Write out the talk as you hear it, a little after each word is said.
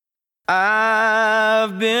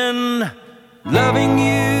I've been loving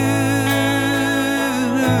you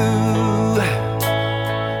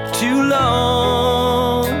too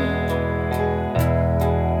long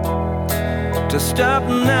to stop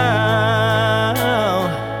now.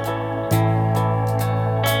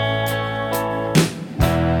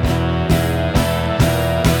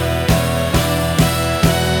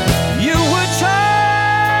 You were tired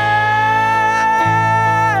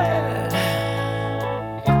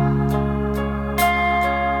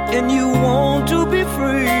and you want to be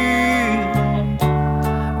free.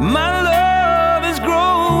 My love is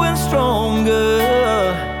growing stronger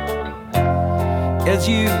as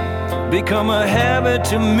you become a habit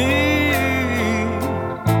to me.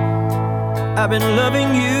 I've been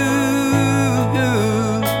loving you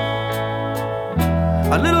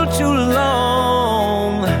a little too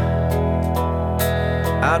long.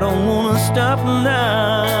 I don't wanna stop now.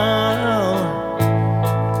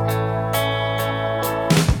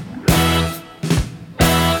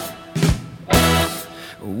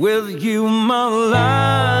 With you, my life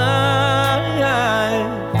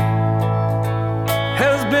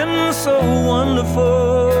has been so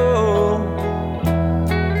wonderful.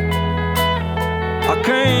 I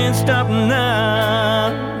can't stop now.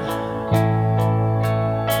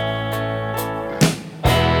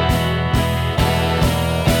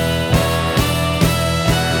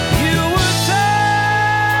 You were tired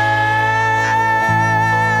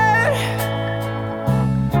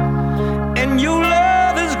and you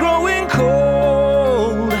love is growing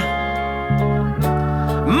cold.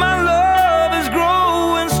 My love is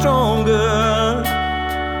growing stronger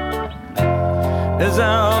as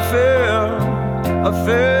our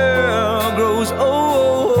affair grows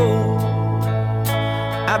old.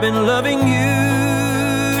 I've been loving you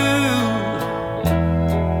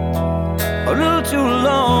a little too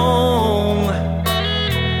long.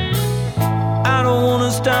 I don't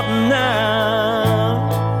wanna stop now.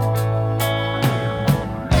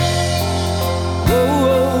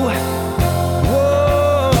 Whoa,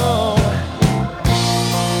 whoa.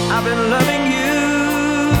 I've been loving you,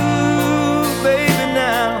 baby,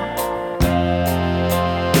 now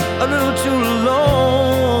a little too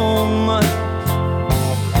long.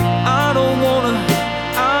 I don't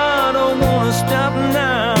wanna stop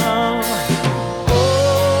now.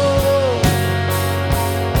 Oh,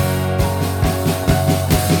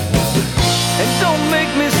 and don't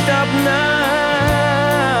make me stop now.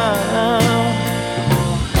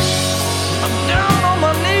 I'm down on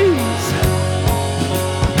my knees.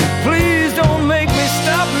 Please don't make me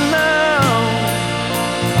stop now.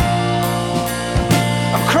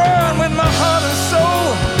 I'm crying with my heart and soul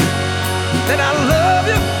that I love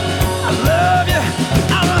you, I love you,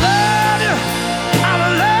 I love you, I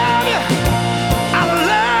love you, I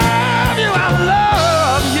love you, I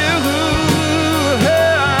love you.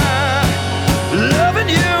 Loving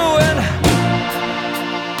you and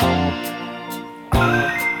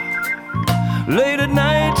late at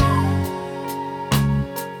night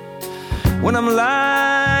when I'm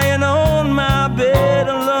lying on my bed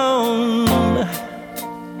alone,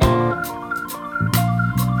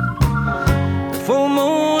 the full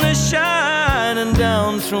moon is shining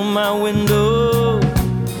down through my window,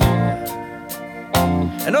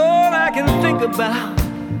 and all I can think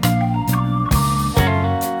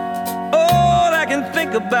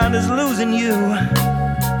about is losing you.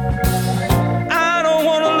 I don't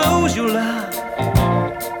wanna lose you, love.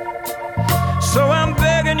 So I'm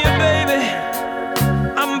begging you, baby,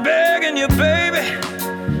 I'm begging you, baby,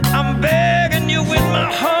 I'm begging you with my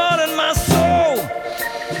heart and my soul.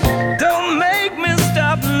 Don't make me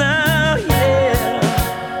stop now, yeah.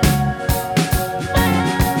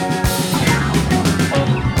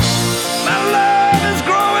 My love is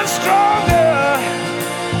growing stronger.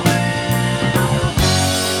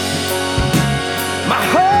 My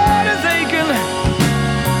heart is aching.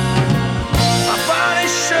 My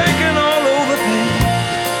body's shaking all over me.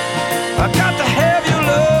 I got to have your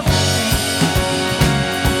love.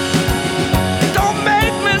 Don't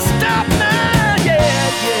make me stop now, yeah,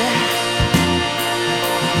 yeah.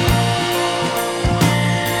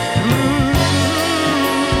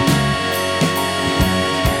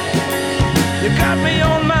 You got me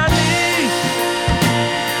on my knees,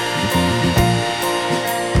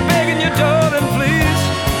 begging you, darling, please.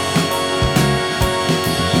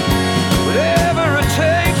 Whatever it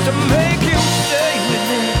takes to make you stay with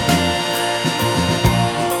me.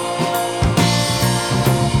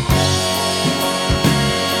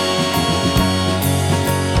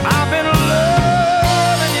 I've been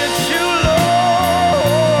loving you too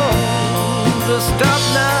long to stop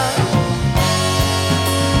now.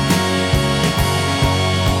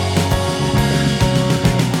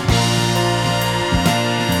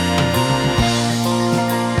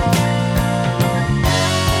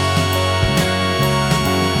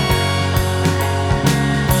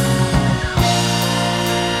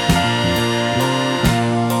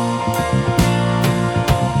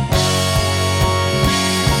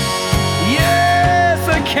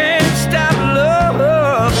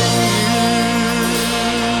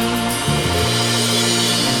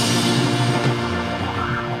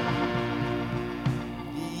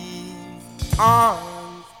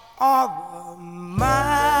 arms of mine,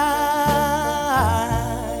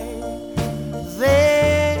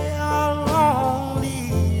 they are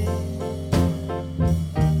lonely,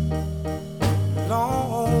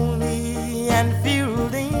 lonely and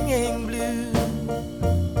feeling blue.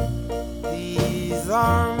 These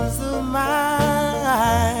arms of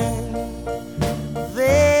mine,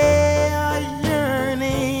 they are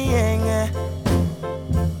yearning,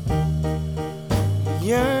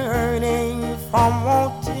 yearning from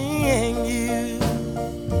wanting you.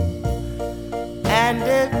 And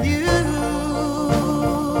if you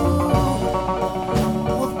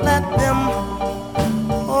would let them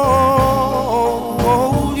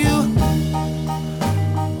hold you,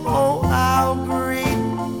 oh, how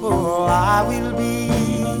grateful I will be.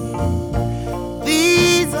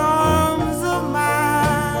 These arms of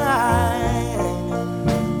mine,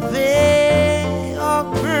 they are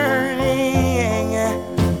burning,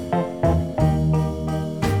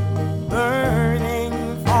 burning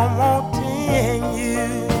from wanting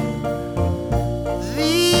you.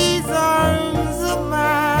 These arms of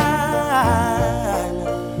mine,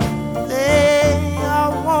 they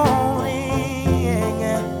are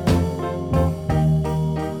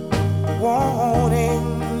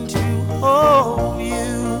wanting to hold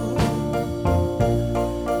you.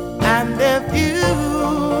 And if you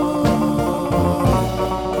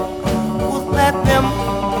would let them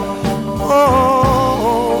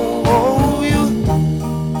hold you,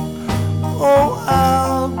 oh,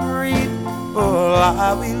 how grateful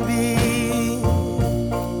I will be.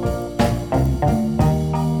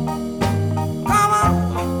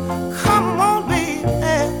 Come on, baby,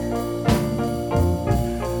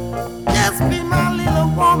 just be my little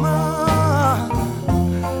woman,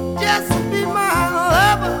 just be my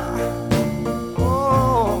lover.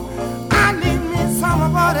 Oh, I need me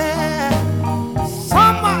somebody,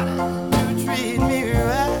 somebody to treat me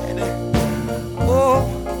right. Oh,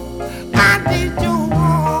 I need your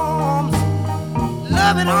arms,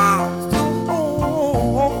 loving arms to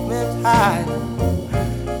hold me tight.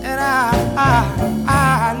 And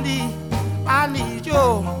I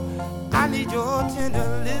need your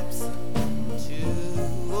tender lips to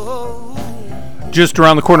hold. Just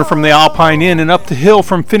around the corner from the Alpine Inn and up the hill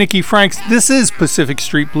from Finicky Frank's, this is Pacific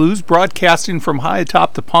Street Blues, broadcasting from high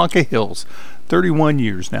atop the Ponca Hills. 31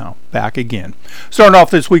 years now, back again. Starting off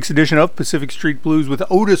this week's edition of Pacific Street Blues with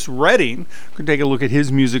Otis Redding. We're going to take a look at his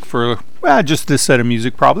music for, just this set of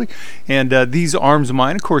music probably. And These Arms of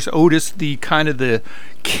Mine, of course, Otis, the kind of the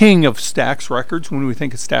king of Stax Records. When we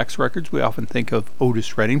think of Stax Records, we often think of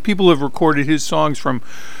Otis Redding. People have recorded his songs from,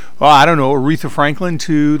 Aretha Franklin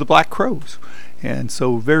to the Black Crowes. And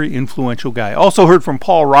so, very influential guy. Also heard from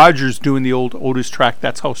Paul Rogers doing the old Otis track,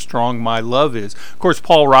 That's How Strong My Love Is. Of course,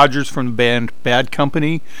 Paul Rogers from the band Bad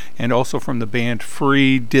Company and also from the band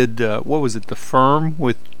Free did, The Firm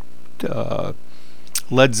with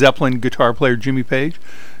Led Zeppelin guitar player Jimmy Page.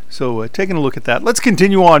 So, taking a look at that. Let's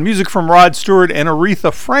continue on. Music from Rod Stewart and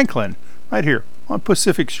Aretha Franklin right here on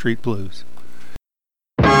Pacific Street Blues.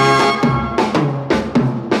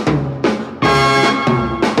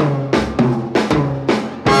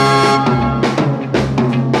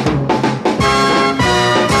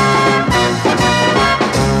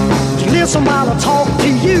 Listen while I talk to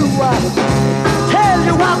you, tell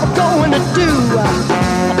you what we're going to do.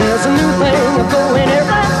 There's a new thing going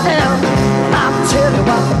around, I'll tell you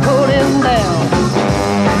what we're putting down.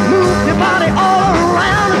 Move your body all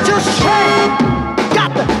around and just shake.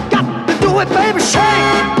 Got to do it, baby,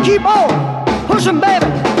 shake. Keep on pushing, baby,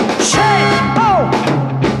 shake. Oh,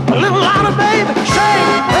 a little louder, baby,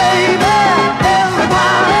 shake, baby.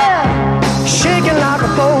 Everybody shaking like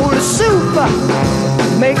a bowl of soup.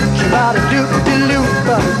 Make your body loop-de-loop.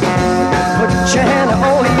 Put your hand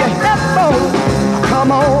on your hip bone.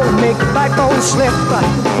 Come on, make your backbone slip.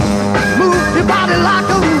 Move your body like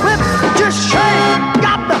a whip. Just shake.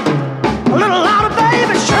 Got a little louder,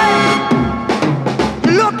 baby, shake.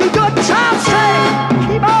 You're looking good, child, shake.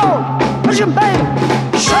 Keep on pushing, baby,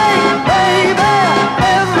 shake, baby.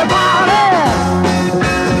 Everybody,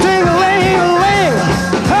 ding-a-ling-a-ling.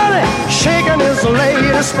 Honey, shaking is the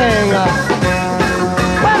latest thing.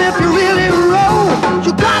 But if you really roll,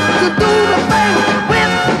 you got to do the thing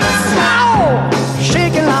with soul.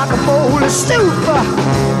 Shaking like a bowl of soup.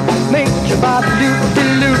 Make your body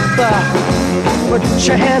loop-de-loop. Put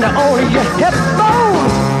your hand on your hip bone.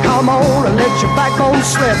 Come on and let your backbone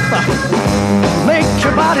slip. Make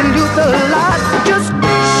your body loop the light. Just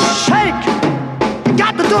shake. You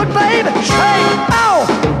got to do it, baby. Shake. Oh,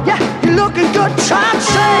 yeah, you're looking good. Try to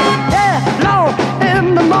shake. Yeah, Lord,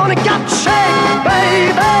 in the morning, got to shake,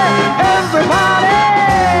 baby. Everybody.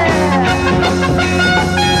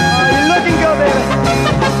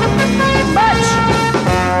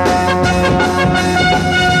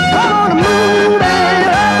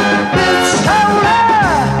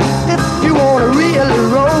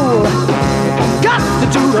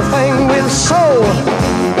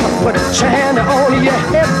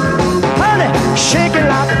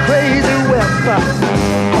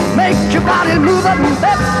 button,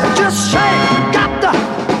 baby. Just shake. Got to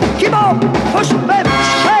keep on pushing, baby.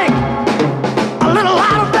 Shake. A little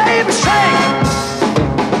louder, baby. Shake.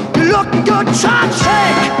 You looking good, try to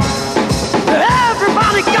shake.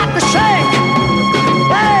 Everybody got to shake.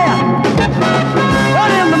 Yeah.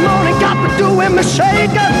 Early in the morning, got to do him a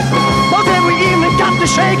shaking. Most every evening, got to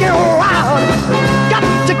shake it around. Got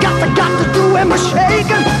to do him a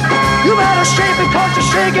shaking. You better shake because you're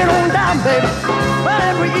shaking on down, baby. Well,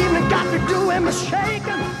 every evening, got to do him a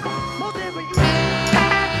shaking. Most every evening.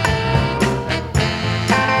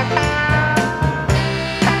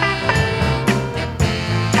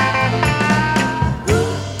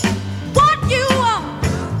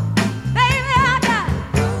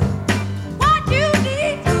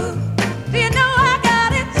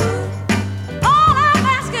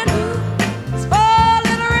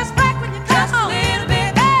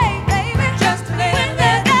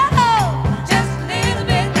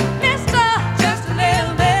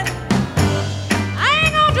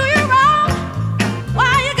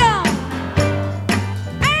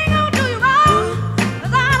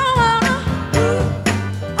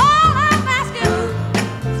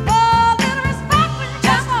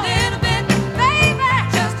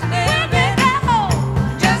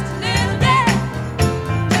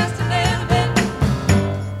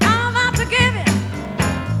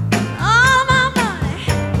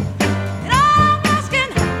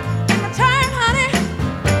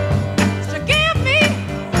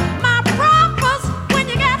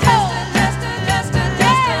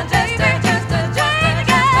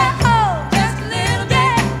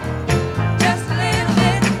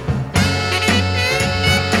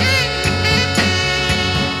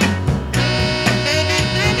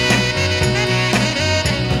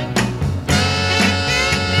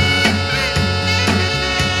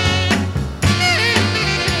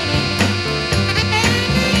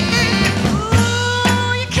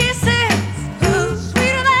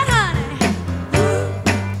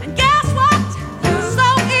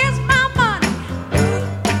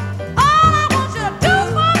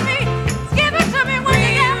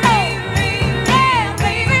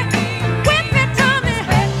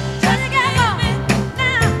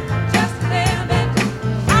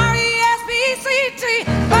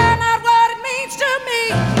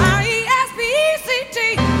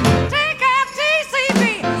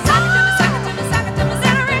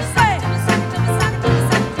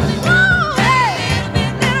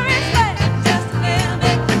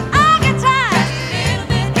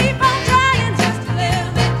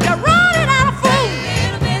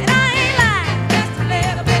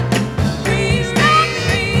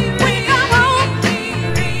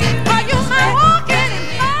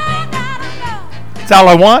 All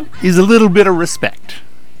I want is a little bit of respect.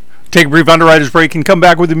 Take a brief underwriter's break and come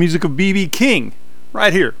back with the music of B.B. King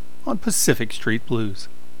right here on Pacific Street Blues.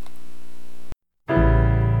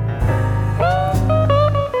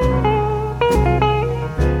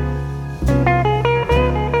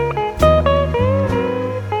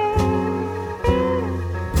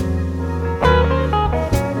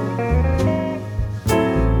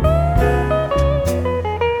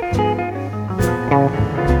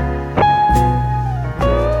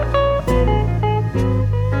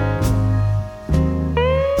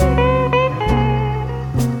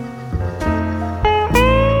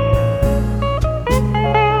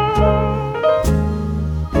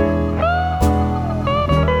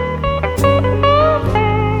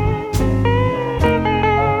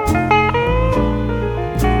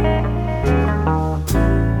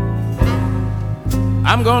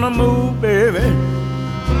 I'm gonna move, baby,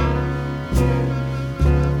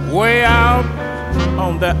 way out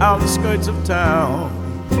on the outskirts of town.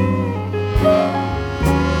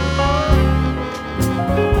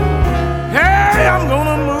 Hey, I'm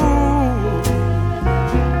gonna move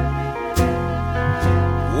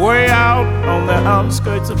way out on the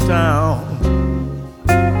outskirts of town.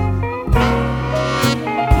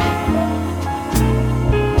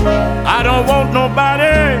 I don't want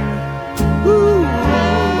nobody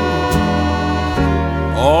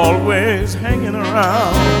always hanging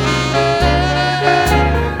around.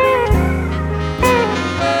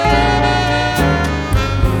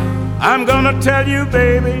 I'm gonna tell you,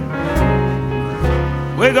 baby,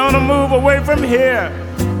 we're gonna move away from here.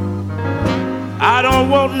 I don't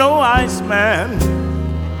want no Iceman.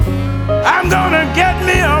 I'm gonna get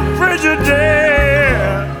me a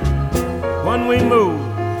Frigidaire when we move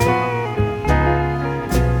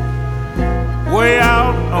way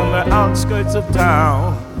out on the outskirts of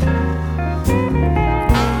town.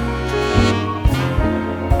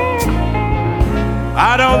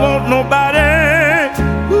 I don't want nobody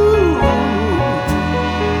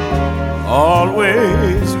always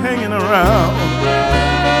always hanging around.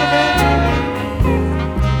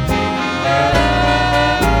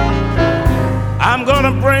 I'm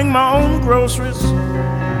gonna bring my own groceries,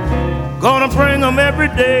 gonna bring them every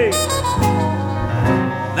day.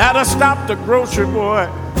 That'll stop the grocery boy,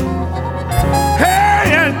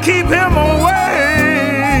 hey, and keep him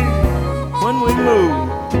away when we move.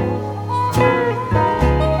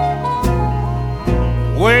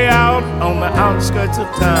 Way out on the outskirts of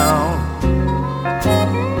town.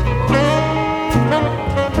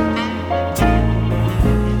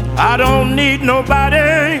 I don't need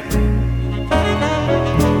nobody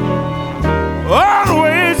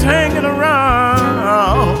always hanging around.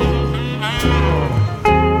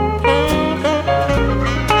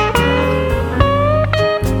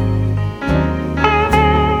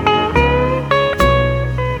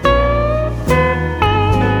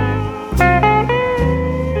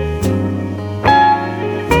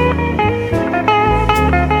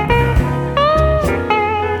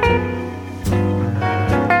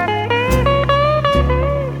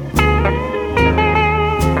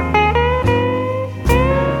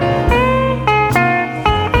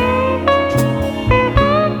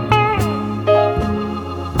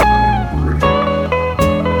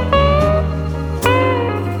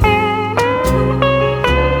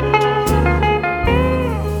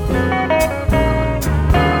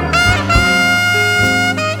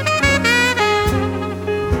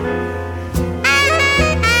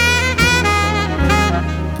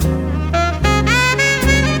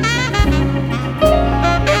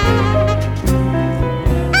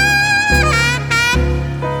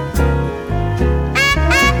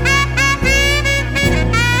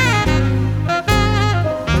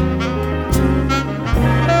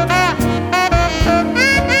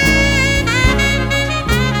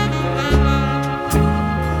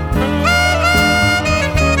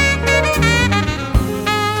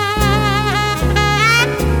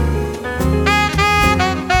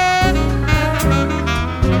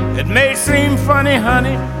 May seem funny,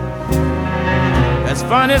 honey, as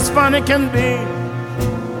funny can be.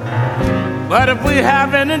 But if we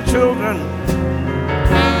have any children,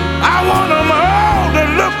 I want them all to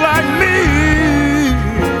look like me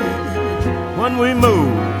when we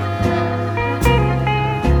move.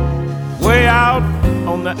 Way out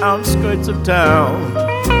on the outskirts of town.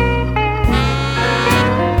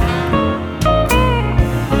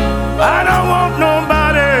 I don't want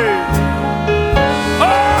nobody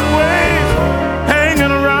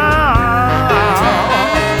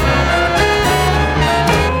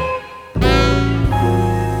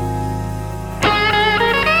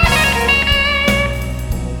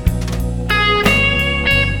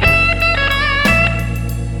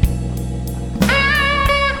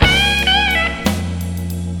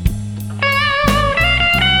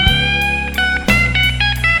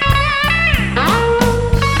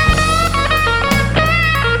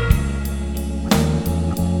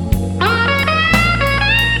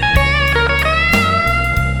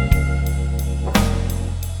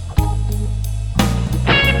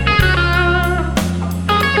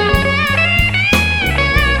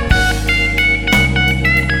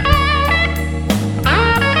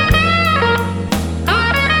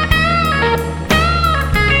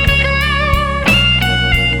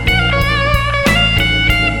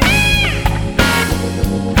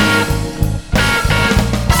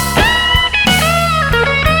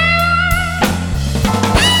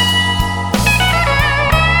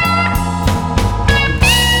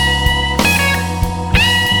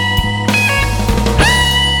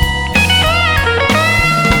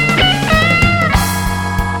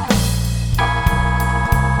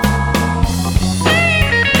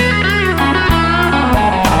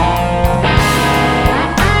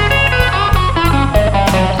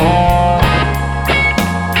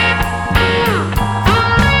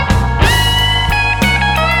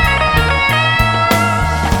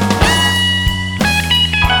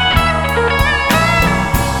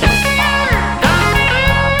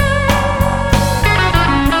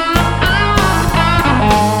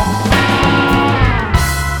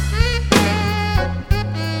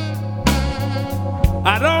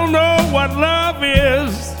I don't know what love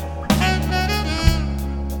is,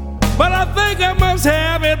 but I think I must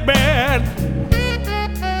have it bad.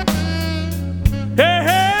 Hey,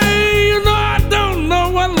 hey, you know I don't know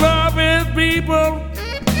what love is, people,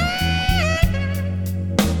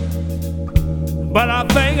 but I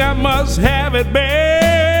think I must have it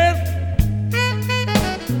bad.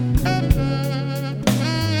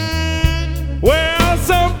 Well,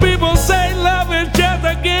 some people say love is just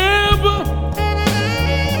a gamble,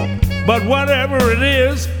 but whatever it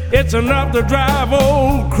is, it's enough to drive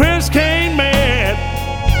old Chris Kane mad.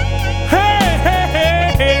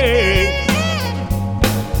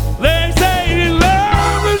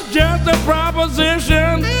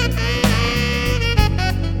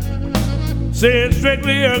 Say it's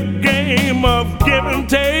strictly a game of give and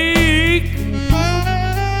take.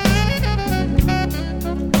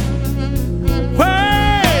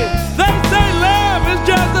 Hey, they say love is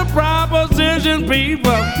just a proposition,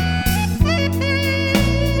 people.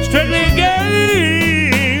 Strictly a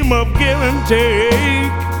game of give and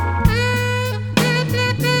take.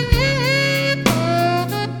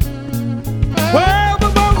 Well,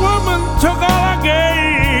 the woman took all I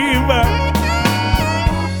gave,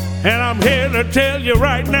 and I'm here to tell you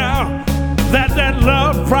right now that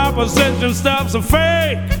love proposition stuff's a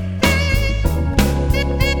fake.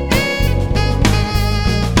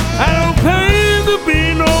 I don't claim to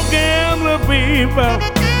be no gambler, people.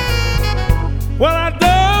 Well, I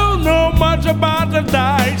don't know much about the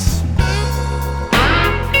dice.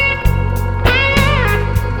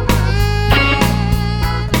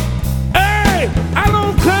 Hey, I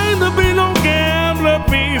don't claim to be no gambler,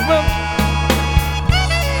 people.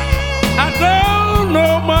 I don't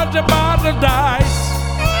know much about the dice.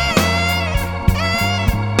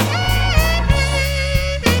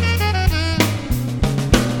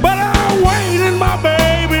 But I'm waiting, my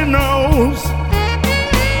baby knows.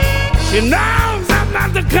 She knows I'm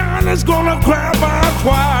not the kind that's gonna grab her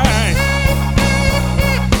twice.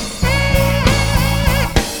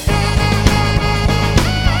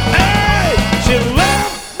 Hey, she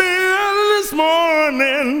left me early this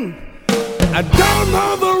morning. I don't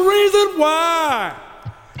know the reason why.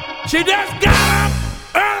 She just got up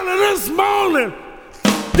early this morning,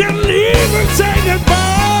 didn't even say goodbye.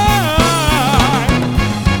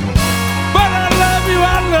 But I love you,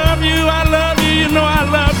 I love you, I love you, you know I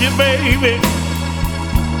love you, baby.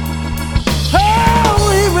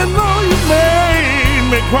 Oh, even though you made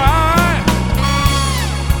me cry.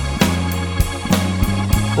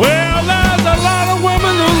 Well, there's a lot of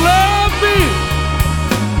women who love me.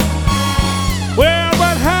 Well,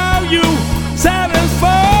 but how you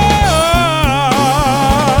satisfy?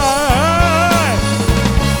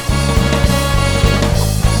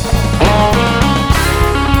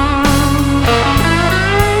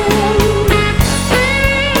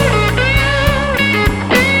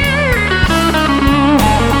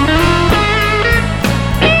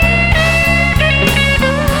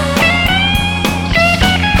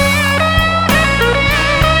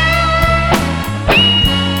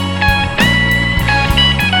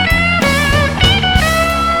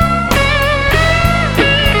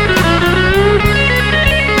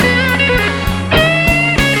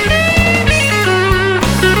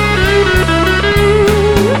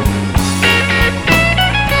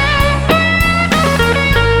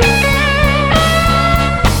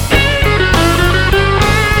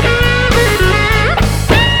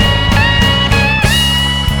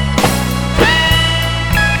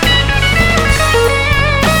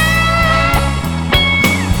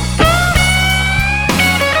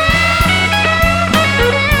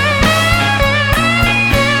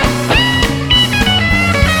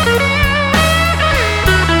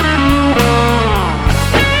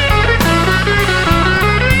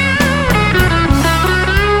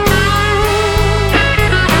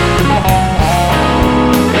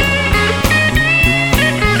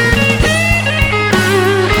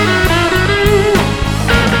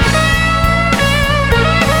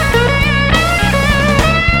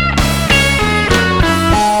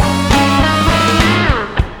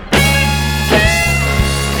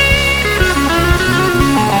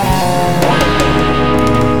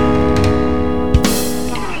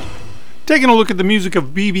 Taking a look at the music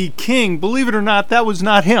of B.B. King, believe it or not, that was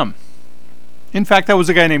not him. In fact, that was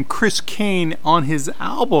a guy named Chris Kane on his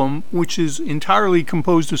album, which is entirely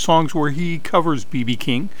composed of songs where he covers B.B.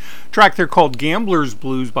 King. Track there called Gambler's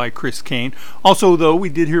Blues by Chris Kane. Also, though, we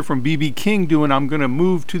did hear from B.B. King doing I'm Gonna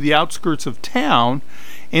Move to the Outskirts of Town.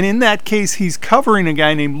 And in that case, he's covering a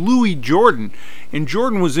guy named Louis Jordan. And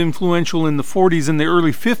Jordan was influential in the 40s and the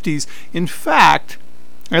early 50s. In fact,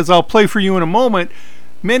 as I'll play for you in a moment,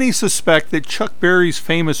 many suspect that Chuck Berry's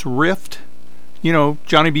famous Rift, you know,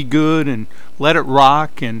 Johnny B. Good and Let It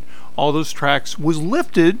Rock and all those tracks, was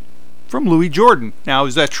lifted from Louis Jordan. Now,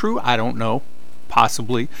 is that true? I don't know.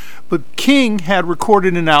 Possibly. But King had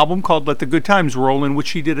recorded an album called Let the Good Times Roll, in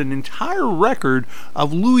which he did an entire record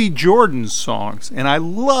of Louis Jordan's songs. And I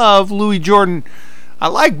love Louis Jordan. I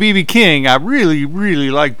like B.B. King. I really,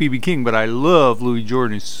 really like B.B. King, but I love Louis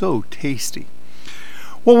Jordan. It's so tasty.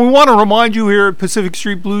 Well, we want to remind you here at Pacific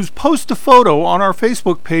Street Blues, post a photo on our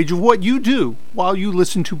Facebook page of what you do while you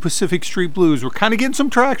listen to Pacific Street Blues. We're kind of getting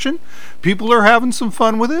some traction. People are having some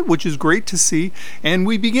fun with it, which is great to see. And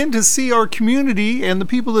we begin to see our community and the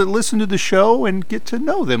people that listen to the show and get to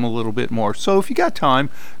know them a little bit more. So if you got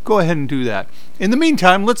time, go ahead and do that. In the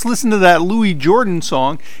meantime, let's listen to that Louis Jordan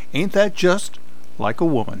song, Ain't That Just Like a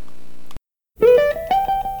Woman?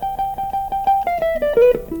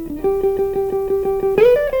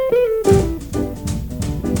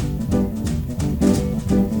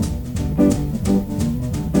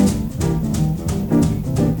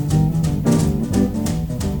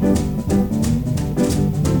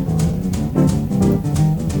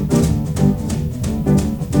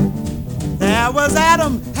 There was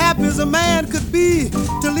Adam, happy as a man could be,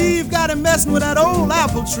 till Eve got him messing with that old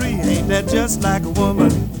apple tree. Ain't that just like a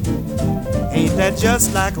woman? Ain't that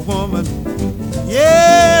just like a woman?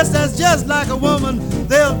 Yes, that's just like a woman.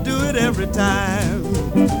 They'll do it every time.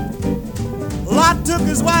 Lot took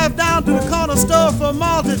his wife down to the corner store for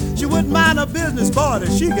malted. She wouldn't mind her business, boy,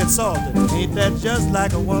 that she get salted. Ain't that just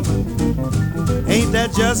like a woman? Ain't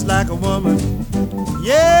that just like a woman?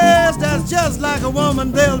 Yes, that's just like a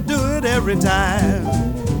woman. They'll do it every time.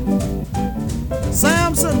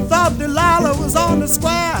 Samson thought Delilah was on the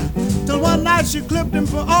square, till one night she clipped him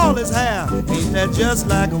for all his hair. Ain't that just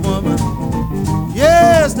like a woman?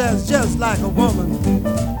 Yes, that's just like a woman.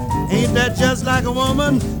 Ain't that just like a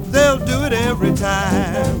woman? They'll do it every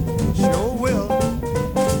time. Sure will.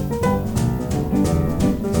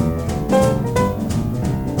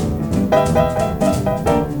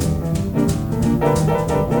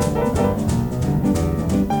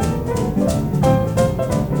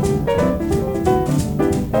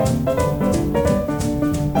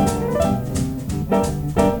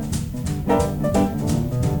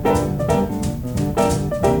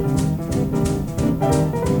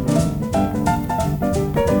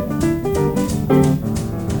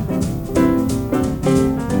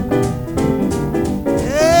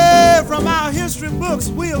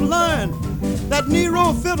 We'll learn that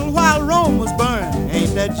Nero fiddled while Rome was burned.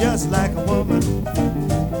 Ain't that just like a woman?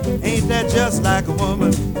 Ain't that just like a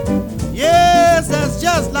woman? Yes, that's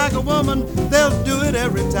just like a woman. They'll do it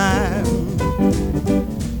every time.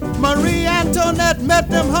 Marie Antoinette met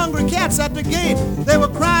them hungry cats at the gate. They were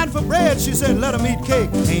crying for bread. She said, let them eat cake.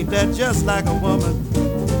 Ain't that just like a woman?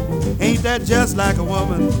 Ain't that just like a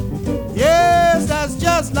woman? Yes, that's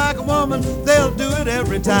just like a woman. They'll do it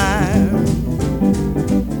every time.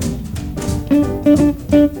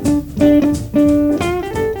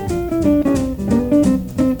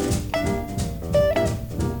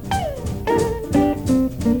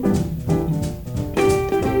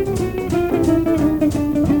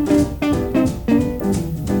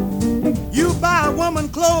 You buy a woman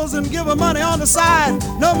clothes and give her money on the side.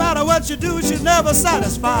 No matter what you do, she's never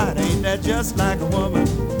satisfied. Ain't that just like a woman?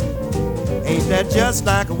 Ain't that just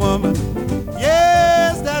like a woman?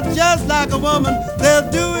 Yes, that's just like a woman.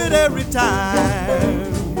 They'll do it every time.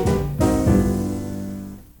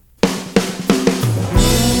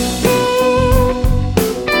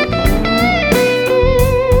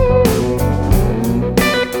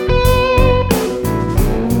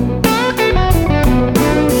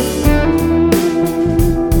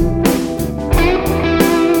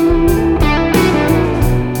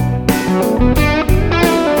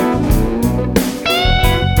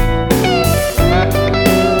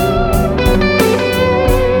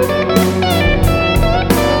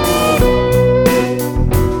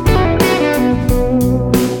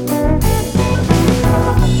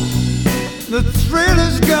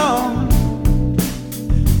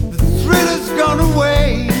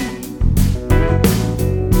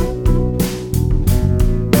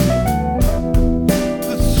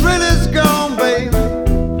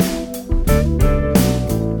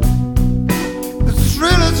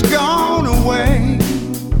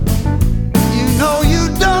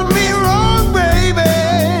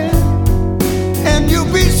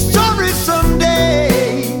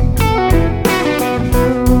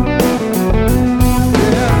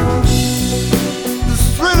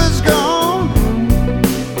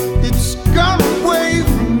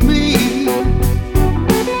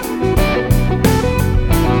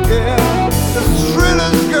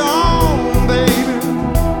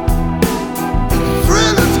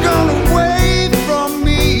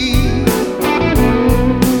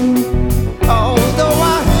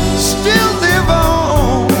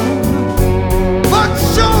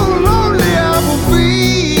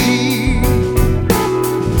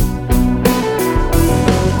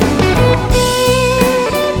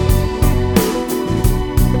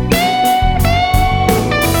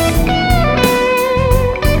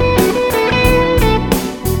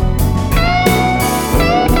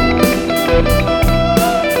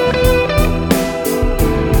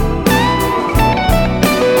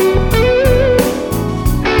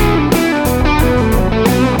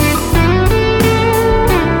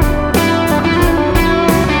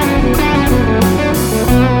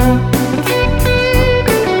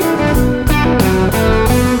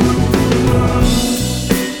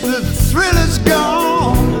 thrill is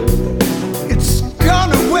gone. It's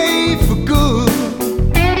gone away for good.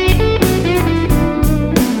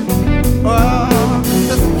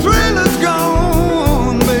 The thrill is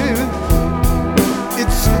gone, baby.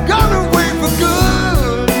 It's gone away for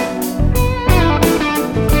good.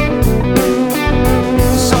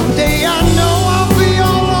 Someday I know I'll be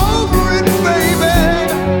all over it, baby,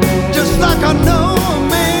 just like I know a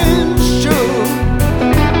man should.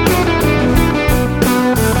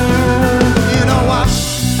 You know I'm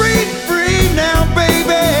free, free now,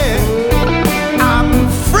 baby. I'm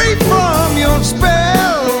free from your spell.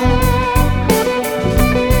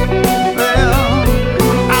 Well,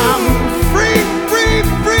 I'm free, free,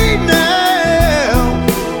 free now.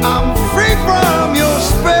 I'm free from your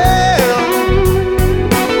spell.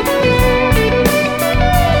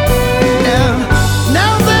 And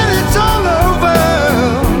now that it's all over,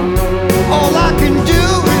 all I can do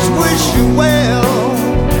is wish you well.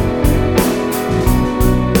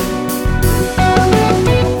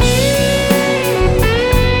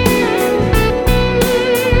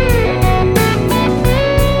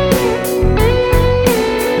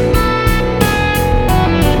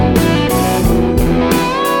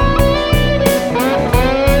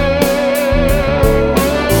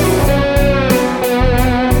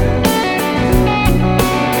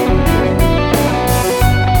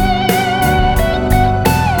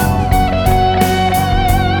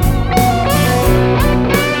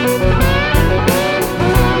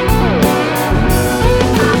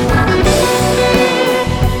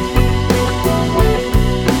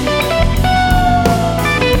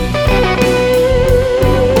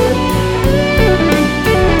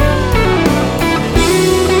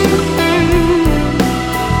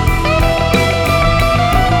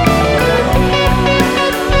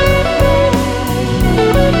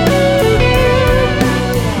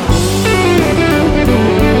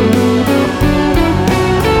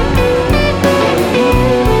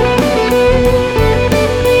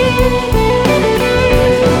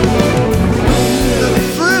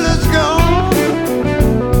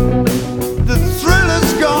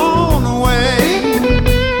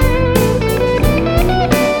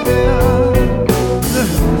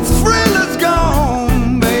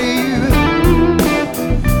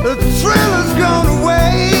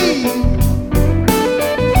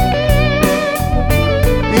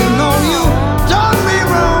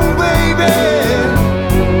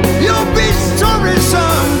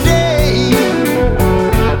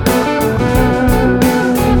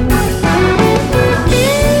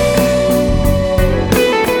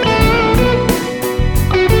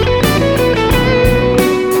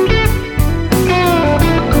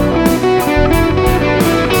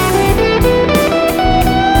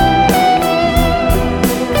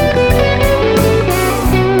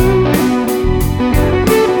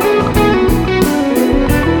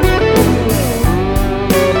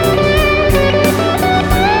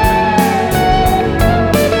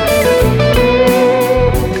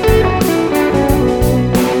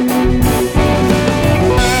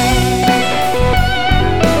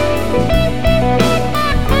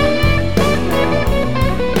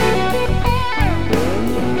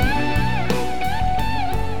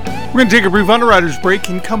 We're going to take a brief Underwriters break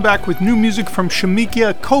and come back with new music from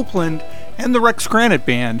Shemekia Copeland and the Rex Granite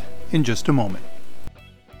Band in just a moment.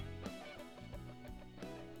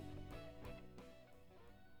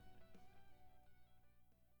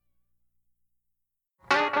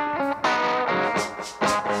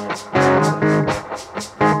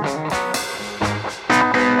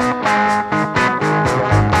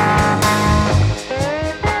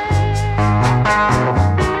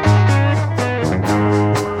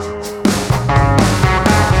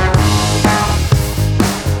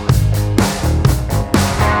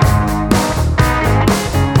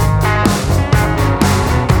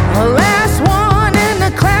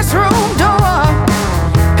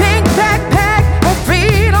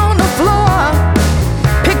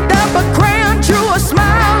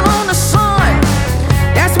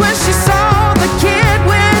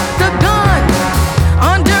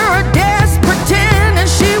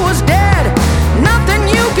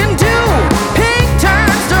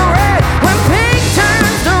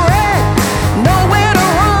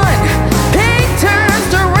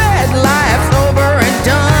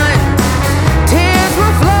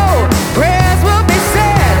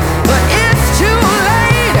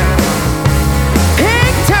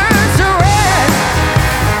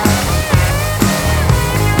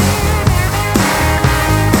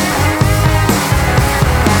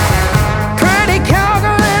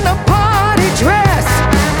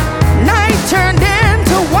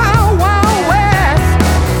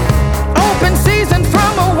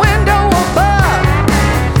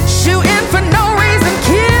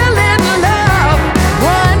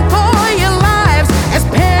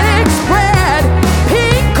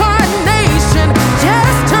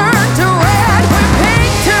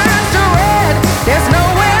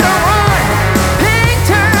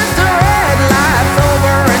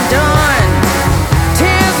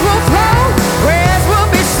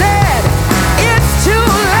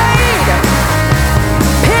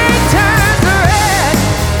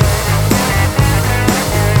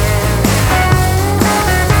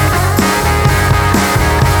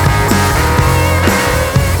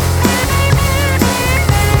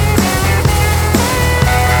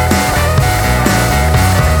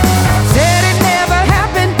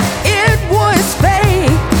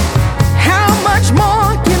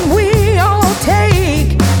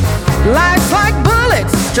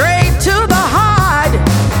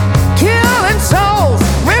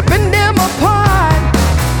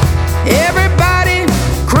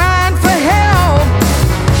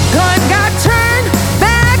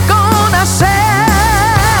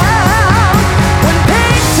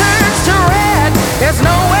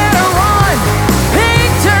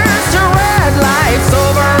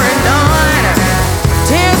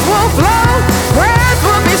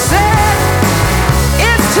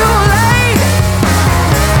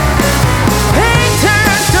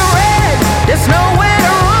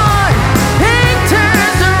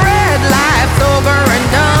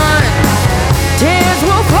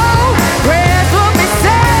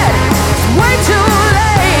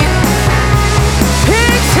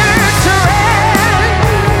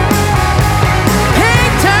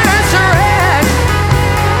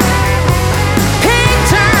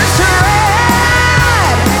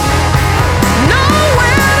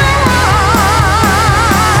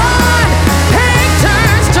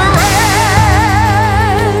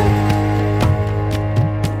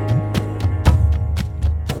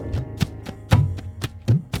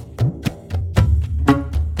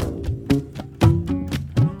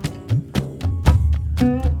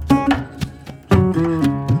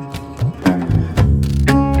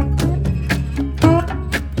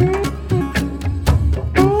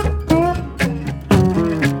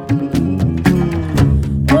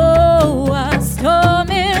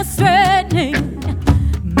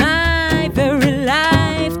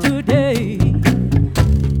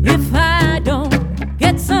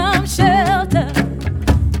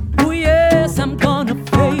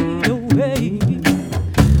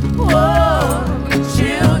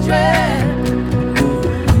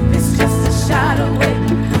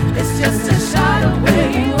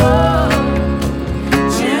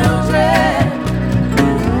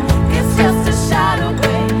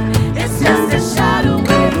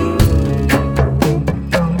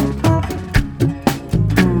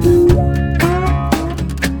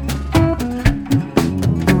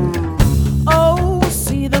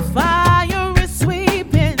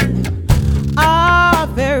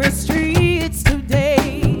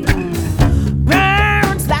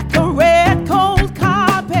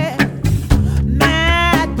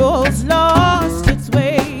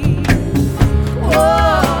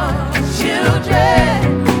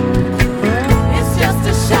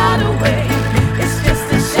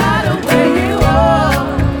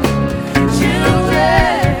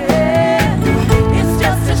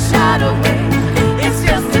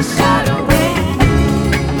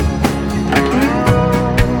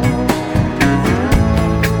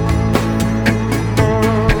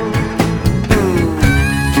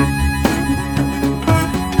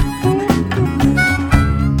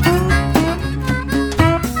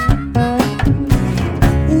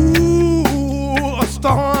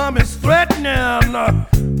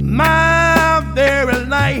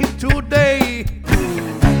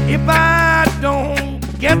 if I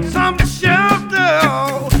don't get some shelter,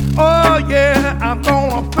 oh yeah, I'm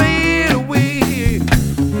gonna fade away.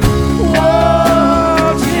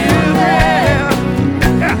 Oh, children,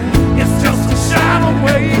 it's just a shot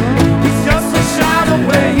away. It's just a shot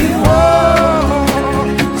away. Oh,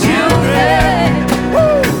 children,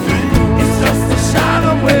 woo. It's just a shot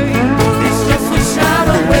away. It's just a shot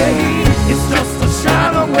away. It's just a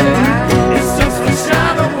shot away. It's just a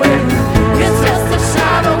shot away. It's just a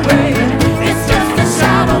shot away. It's just a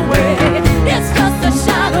shot away. It's just a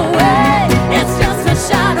shot away. It's just a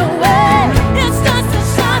shot away. It's just a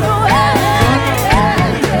shot away.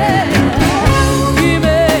 Give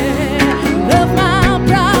me love, my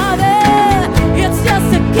brother. It's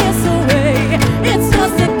just a kiss away. It's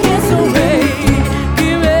just a kiss away.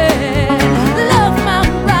 Give me love, my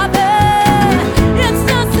brother. It's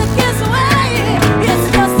just a kiss away. It's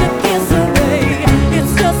just a kiss away.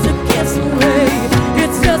 It's just a kiss away.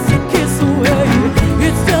 It's just a kiss away.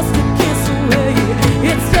 It's just a kiss away.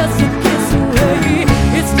 It's just a kiss away.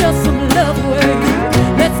 It's just some love away.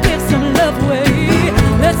 Let's give some love away.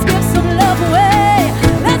 Let's give some love away.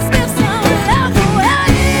 Let's give some love away.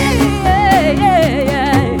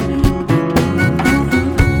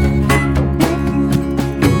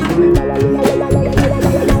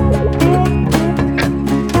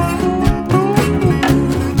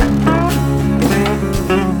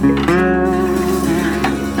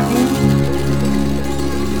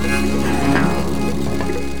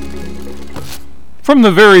 From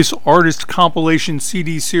the various artist compilation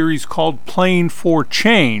CD series called Playing for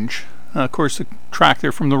Change, of course, the track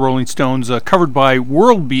there from the Rolling Stones, covered by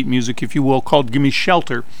world beat music, if you will, called Gimme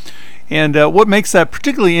Shelter. And what makes that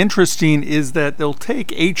particularly interesting is that they'll take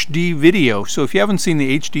HD video. So if you haven't seen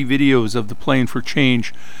the HD videos of the Playing for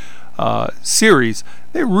Change series,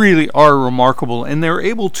 they really are remarkable, and they're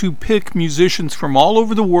able to pick musicians from all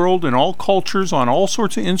over the world and all cultures on all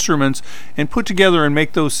sorts of instruments and put together and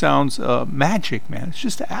make those sounds magic, man. It's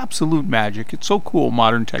just absolute magic. It's so cool,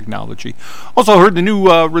 modern technology. Also heard the new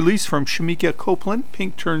release from Shemekia Copeland,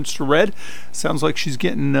 Pink Turns to Red. Sounds like she's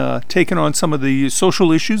getting taken on some of the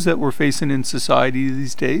social issues that we're facing in society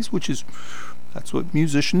these days, that's what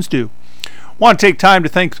musicians do. Want to take time to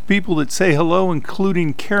thank the people that say hello,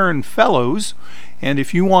 including Karen Fellows. And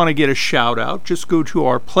if you want to get a shout out, just go to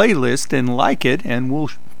our playlist and like it, and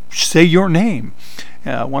we'll say your name.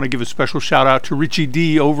 I want to give a special shout out to Richie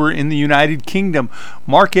D over in the United Kingdom,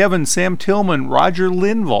 Mark Evans, Sam Tillman, Roger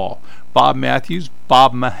Linval, Bob Matthews,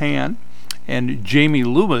 Bob Mahan, and Jamie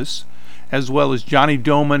Loomis, as well as Johnny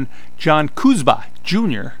Doman, John Kuzba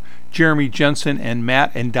Jr., Jeremy Jensen, and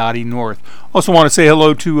Matt and Dottie North. Also want to say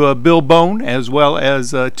hello to Bill Bone, as well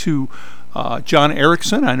as to John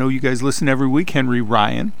Erickson. I know you guys listen every week. Henry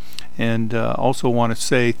Ryan. And also want to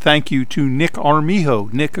say thank you to Nick Armijo.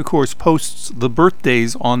 Nick, of course, posts the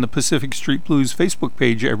birthdays on the Pacific Street Blues Facebook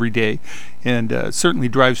page every day, and certainly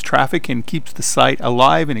drives traffic and keeps the site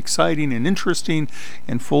alive and exciting and interesting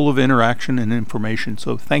and full of interaction and information.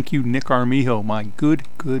 So thank you, Nick Armijo, my good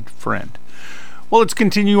friend. Well, let's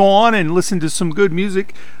continue on and listen to some good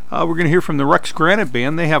music. We're going to hear from the Rex Granite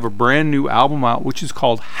Band. They have a brand new album out, which is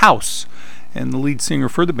called House. And the lead singer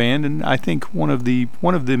for the band, and I think one of the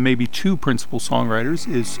maybe two principal songwriters,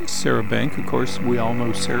 is Sarah Bank. Of course, we all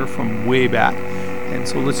know Sarah from way back. And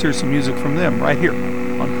so let's hear some music from them right here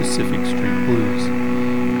on Pacific Street Blues.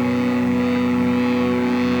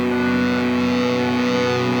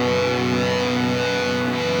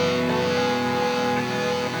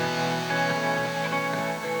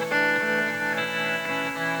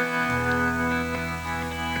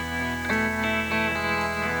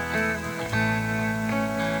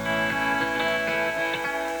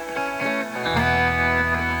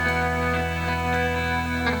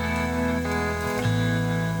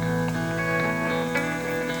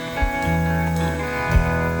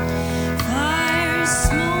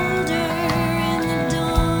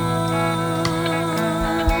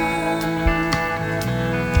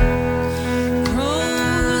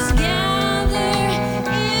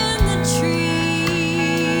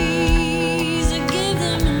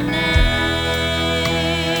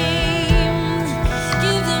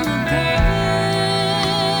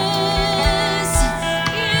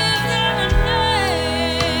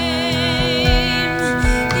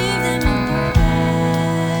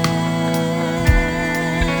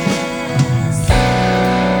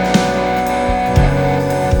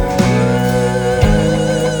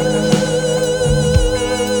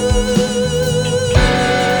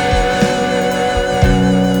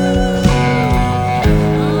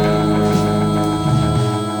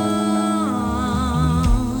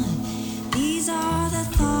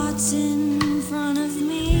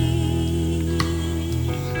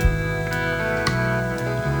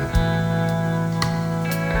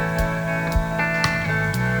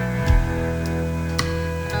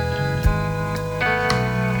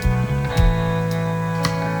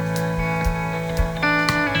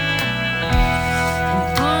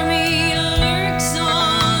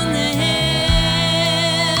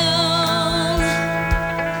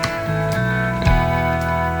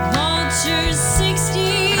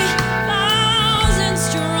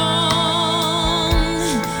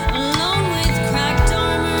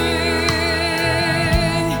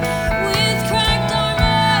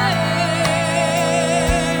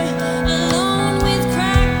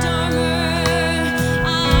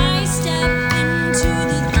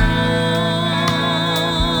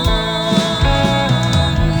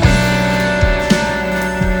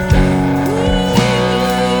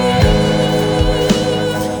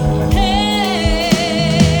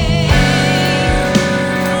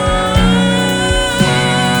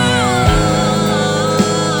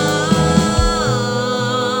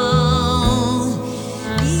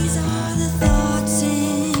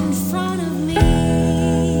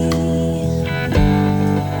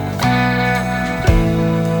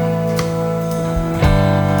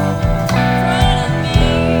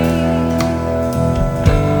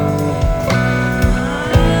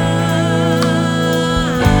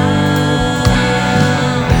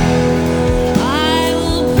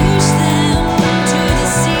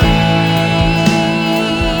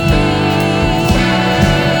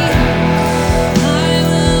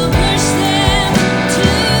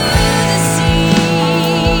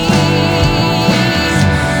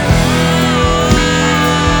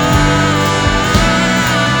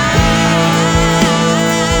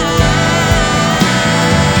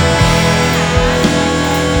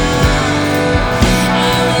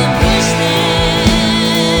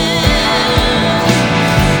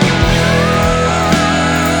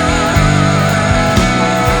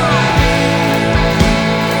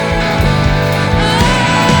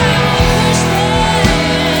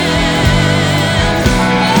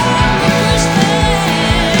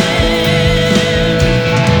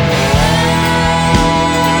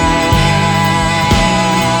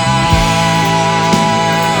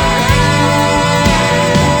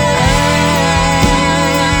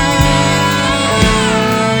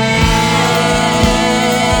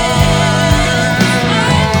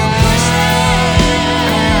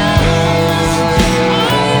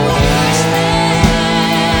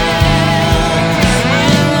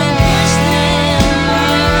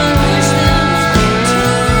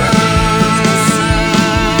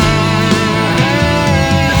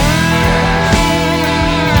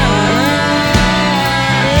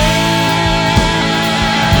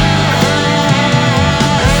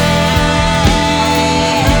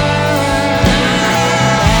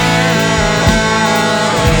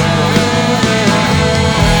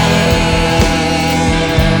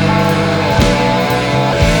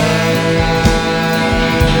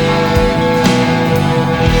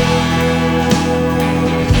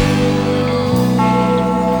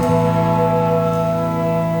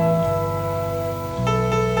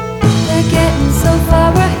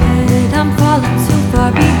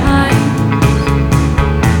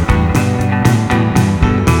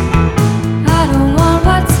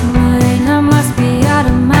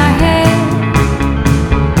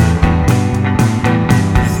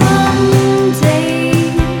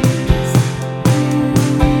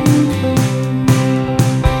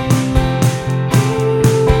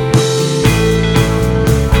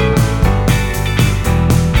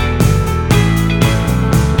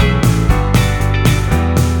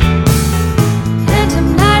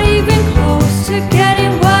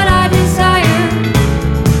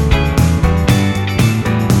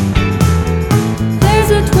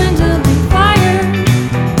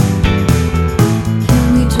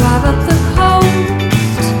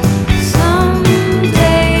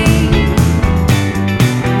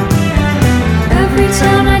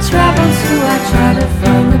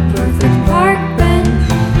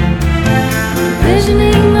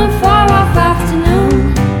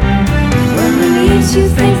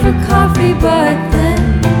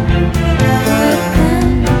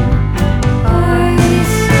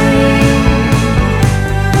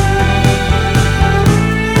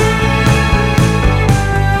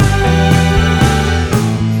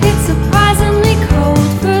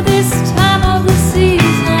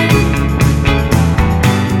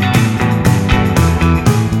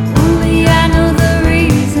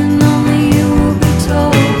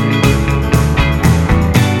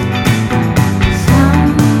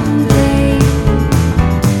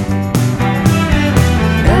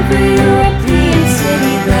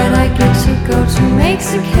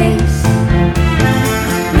 makes a case.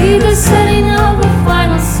 Be the setting of the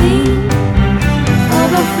final scene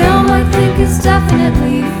of a film I think is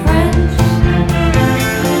definitely French.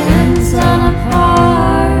 It ends on a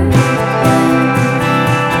park bench.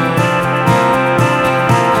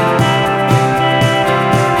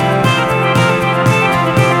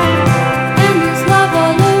 And there's love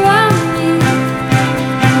all around me.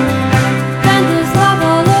 And there's love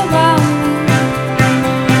all around me.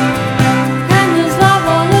 And there's love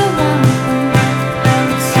all around me.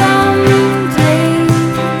 Someday,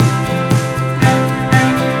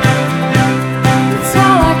 it's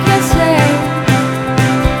all I can say.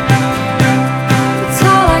 It's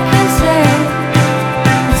all I can say.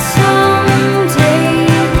 Someday,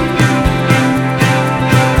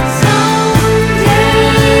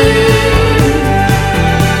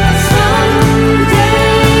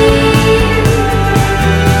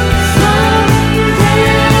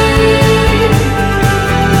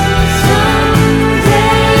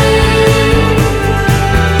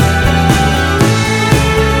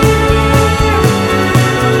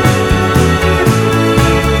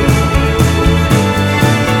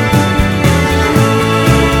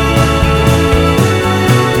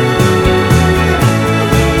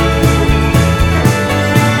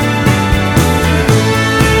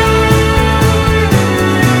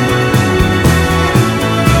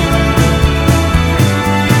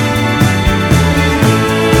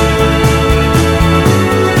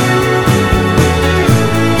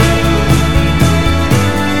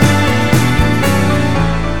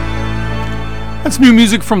 That's new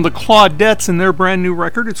music from the Claudettes and their brand new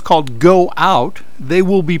record. It's called Go Out. They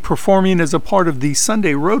will be performing as a part of the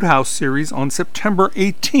Sunday Roadhouse series on September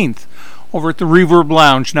 18th over at the Reverb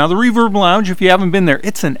Lounge. Now, the Reverb Lounge, if you haven't been there,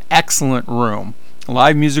 it's an excellent room. A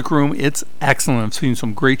live music room, it's excellent. I've seen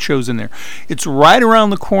some great shows in there. It's right around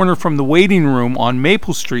the corner from the waiting room on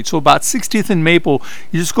Maple Street. So about 60th and Maple,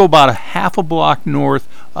 you just go about a half a block north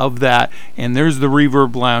of that, and there's the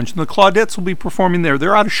Reverb Lounge. And the Claudettes will be performing there.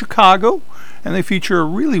 They're out of Chicago, and they feature a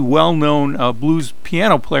really well-known blues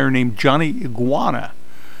piano player named Johnny Iguana.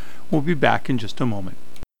 We'll be back in just a moment.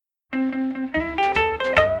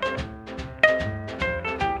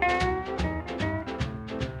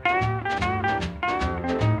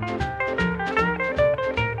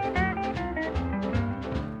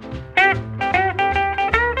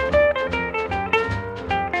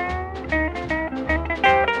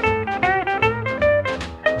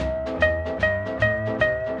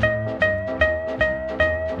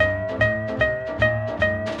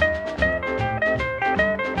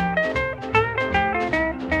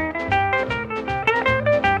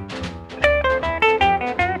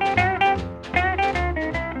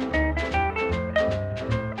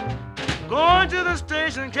 Going to the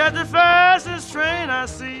station, catch the fastest train I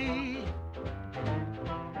see.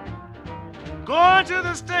 Going to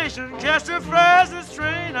the station, catch the fastest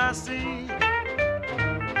train I see.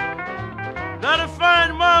 Gotta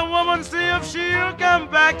find my woman, see if she'll come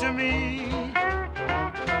back to me.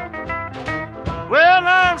 Well,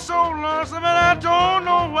 I'm so lonesome and I don't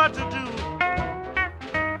know what to do.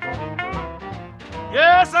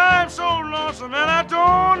 Yes, I'm so lonesome and I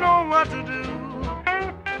don't know what to do.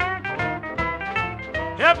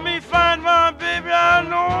 Help me find my baby, I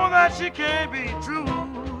know that she can't be true.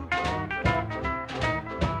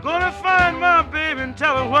 Gonna find my baby and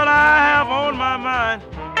tell her what I have on my mind.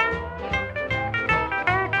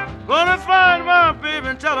 Gonna find my baby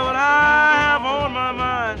and tell her what I have on my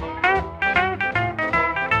mind.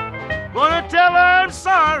 Gonna tell her I'm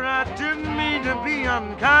sorry, I didn't mean to be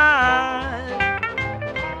unkind.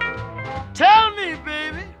 Tell me,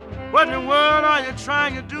 baby, what in the world are you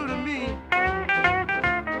trying to do to me?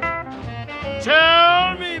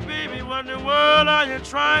 Tell me, baby, what in the world are you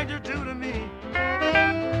trying to do to me?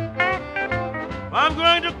 I'm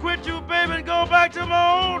going to quit you, baby, and go back to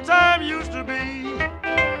my old time used to be.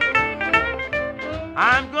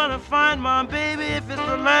 I'm gonna find my baby if it's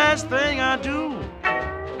the last thing I do.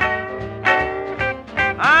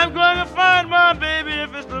 I'm gonna find my baby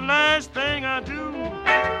if it's the last thing I do.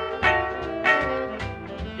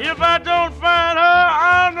 If I don't find her,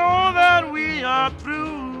 I know that we are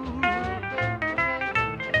through.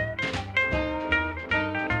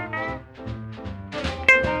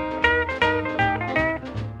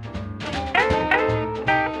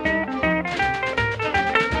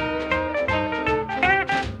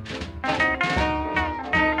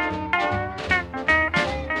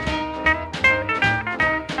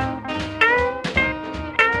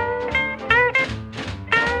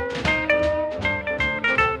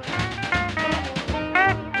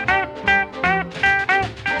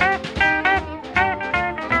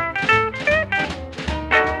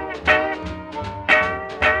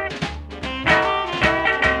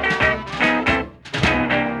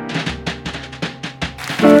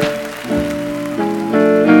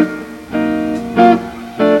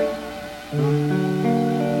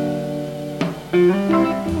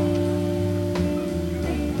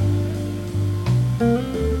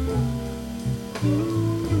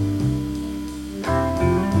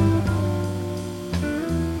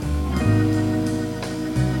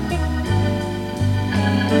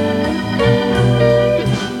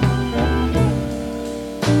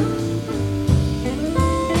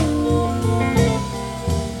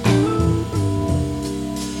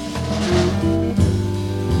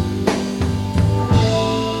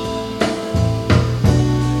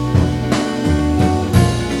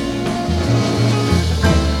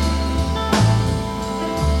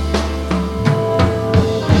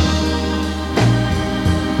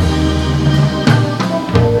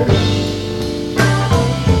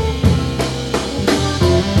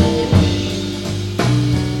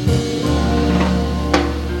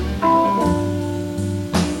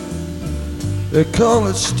 They call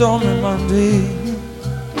it Stormy Monday.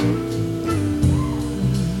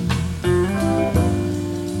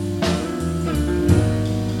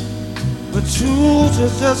 But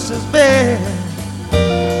Tuesday's just as bad.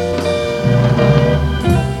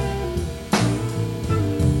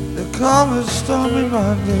 They call it Stormy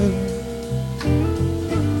Monday.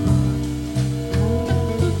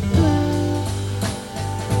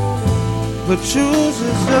 But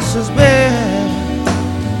Tuesday's just as bad.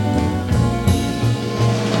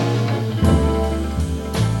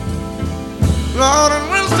 Lord, and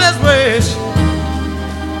Wednesday's wish.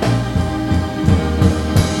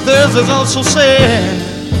 Thursday's also sad.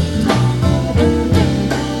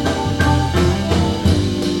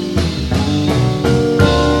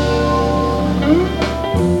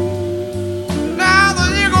 Now the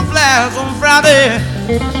eagle flies on Friday,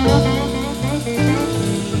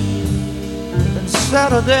 and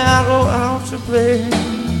Saturday I go out to play.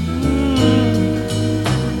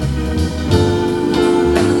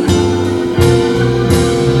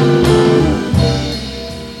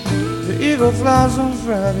 Eagle flies on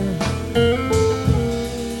Friday,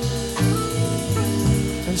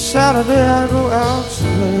 and Saturday I go out to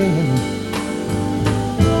play.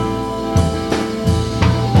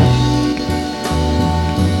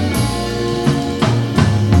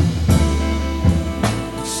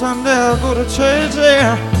 Sunday I go to church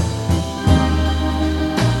there,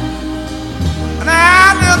 and I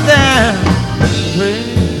kneel down to pray.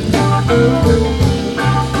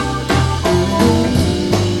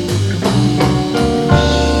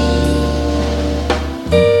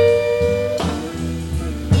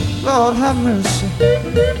 Lord have mercy,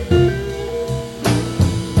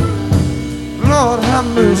 Lord have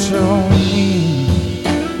mercy on me.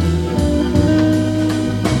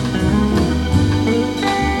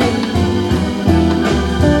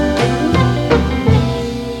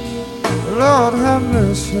 Lord have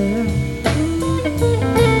mercy,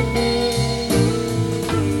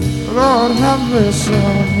 Lord have mercy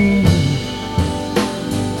on me.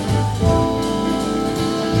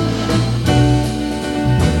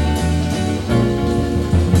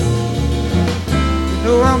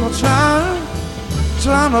 I'm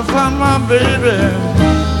trying to find my baby.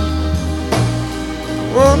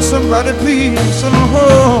 Won't somebody please send her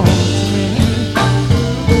home to me?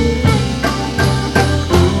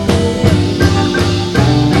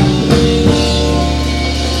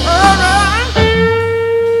 All right.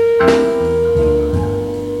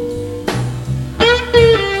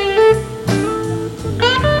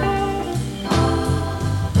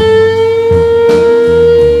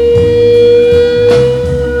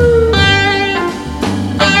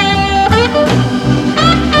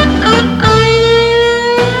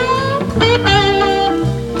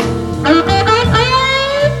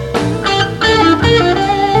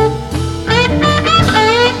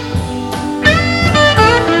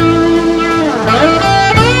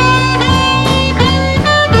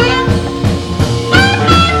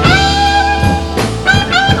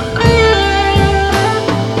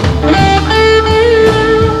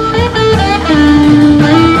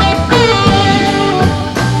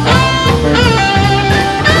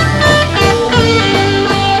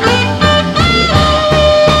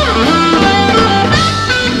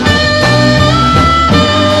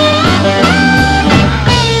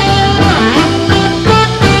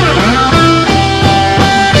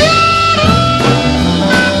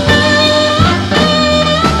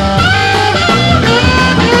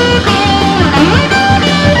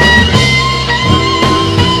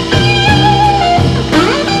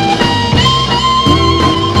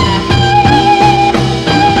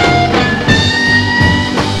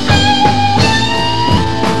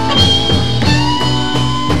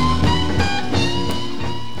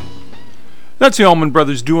 That's the Allman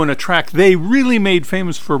Brothers doing a track they really made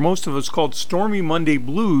famous for most of us called Stormy Monday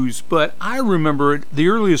Blues, but I remember it, the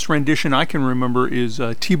earliest rendition I can remember is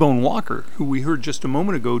T-Bone Walker, who we heard just a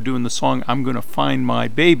moment ago doing the song I'm Gonna Find My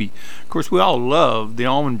Baby. Of course, we all love the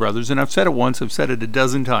Allman Brothers, and I've said it once, I've said it a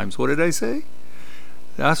dozen times. What did I say?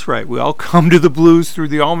 That's right, we all come to the blues through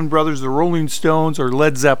the Allman Brothers, the Rolling Stones, or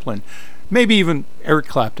Led Zeppelin. Maybe even Eric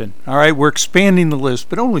Clapton. All right, we're expanding the list,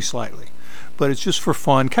 but only slightly. But it's just for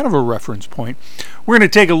fun, kind of a reference point. We're going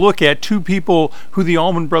to take a look at two people who the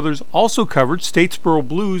Allman Brothers also covered, Statesboro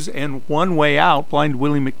Blues and One Way Out, Blind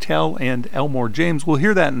Willie McTell and Elmore James. We'll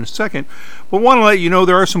hear that in a second. But want to let you know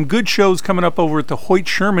there are some good shows coming up over at the Hoyt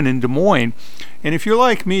Sherman in Des Moines. And if you're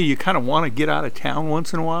like me, you kind of want to get out of town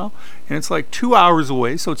once in a while. And it's like 2 hours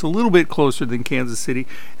away, so it's a little bit closer than Kansas City.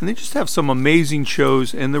 And they just have some amazing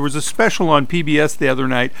shows. And there was a special on PBS the other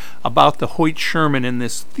night about the Hoyt Sherman in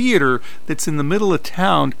this theater that's in the middle of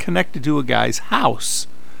town connected to a guy's house.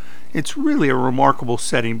 It's really a remarkable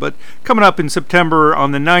setting. But coming up in September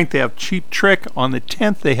on the 9th, they have Cheap Trick. On the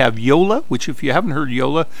 10th, they have Yola, which if you haven't heard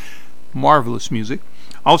Yola, marvelous music.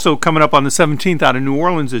 Also coming up on the 17th out of New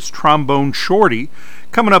Orleans is Trombone Shorty.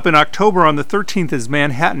 Coming up in October on the 13th is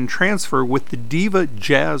Manhattan Transfer with the Diva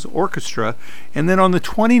Jazz Orchestra. And then on the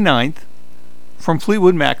 29th, from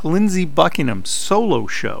Fleetwood Mac, Lindsey Buckingham's solo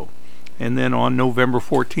show. And then on November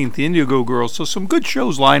 14th, the Indigo Girls. So some good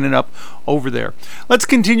shows lining up over there. Let's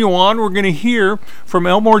continue on. We're going to hear from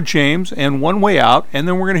Elmore James and One Way Out. And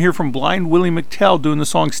then we're going to hear from Blind Willie McTell doing the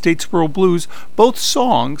song Statesboro Blues. Both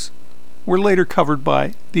songs were later covered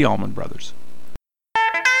by the Allman Brothers.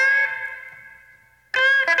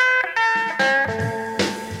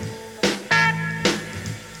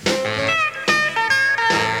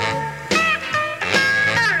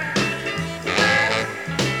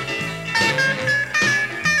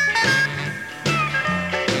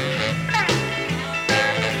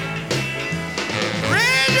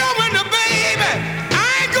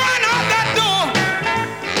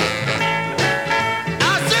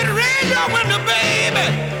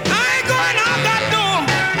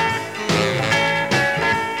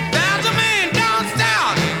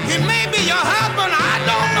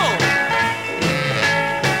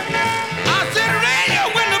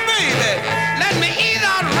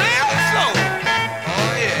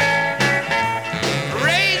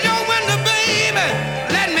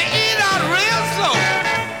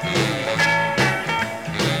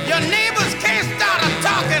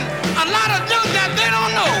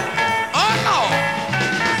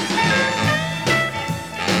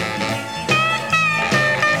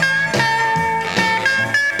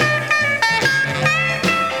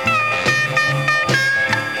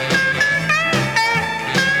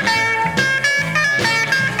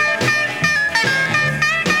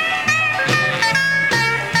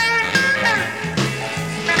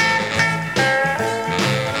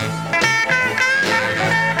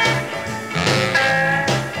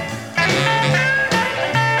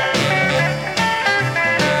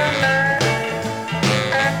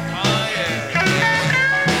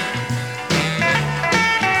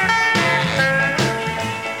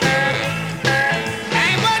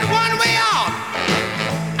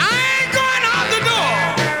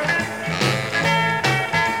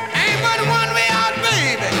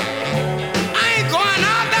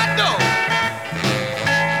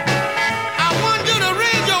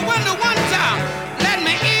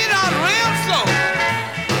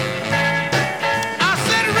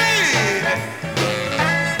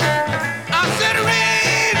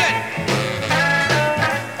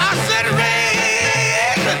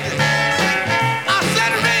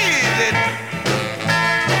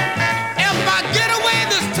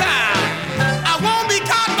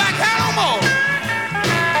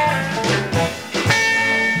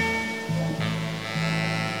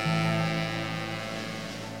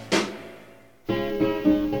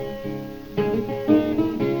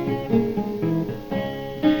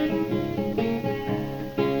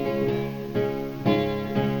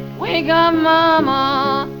 Wake up,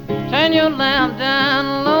 mama, turn your lamp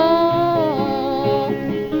down low.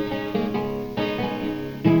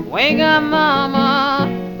 Wake up, mama,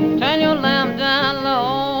 turn your lamp down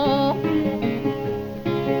low.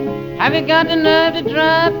 Have you got the nerve to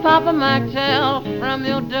drive Papa McTell from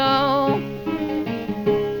your door?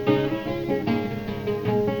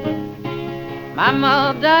 My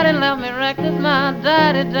mother, daddy left me reckless, my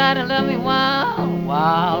daddy left me wild,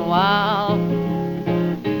 wild, wild.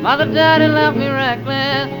 Mother, daddy left me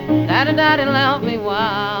reckless, daddy left me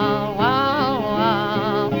wild, wild,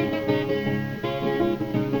 wild.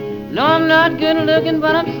 No, I'm not good looking,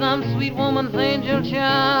 but I'm some sweet woman's angel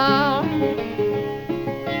child.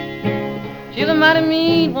 She's a mighty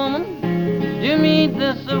mean woman, do me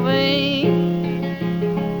this away.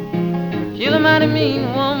 She's a mighty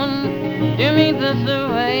mean woman, do me this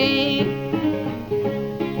away.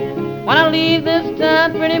 When I leave this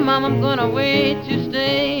town, pretty mama, I'm gonna wait to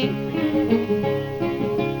stay.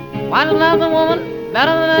 Why to love the woman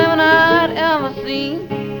better than I'd ever seen?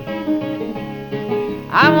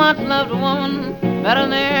 I once loved a woman better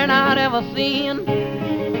than I'd ever seen.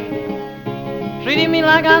 Treated me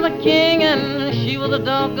like I was a king and she was a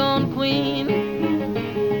doggone queen.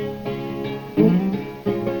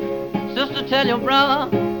 Sister, tell your brother,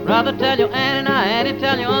 brother, tell your auntie, now auntie,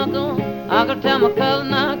 tell your uncle, uncle, tell my cousin,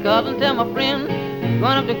 now cousin, tell my friend.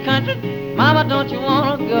 Going up the country, mama, don't you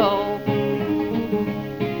wanna go?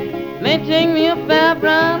 May take me a fab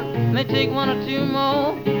run, may take one or two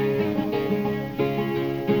more.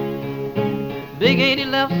 Big 80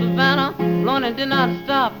 left Savannah, blowing and did not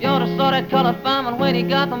stop. You oughta saw that colored fireman when he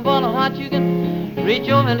got them ball of hot. You can reach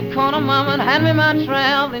over in the corner, mama, and hand me my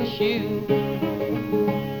traveling shoes.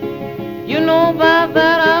 You know by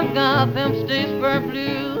that I've got them Statesboro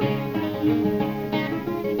blues.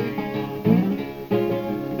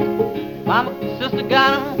 Mama, sister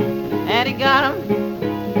got 'em, auntie got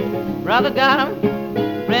 'em, brother got 'em,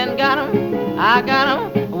 friend got 'em, I got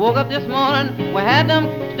 'em. I woke up this morning, we had them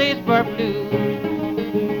Statesboro blues.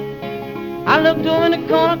 I looked over in the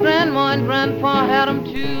corner, Grandma and Grandpa had 'em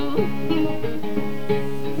too.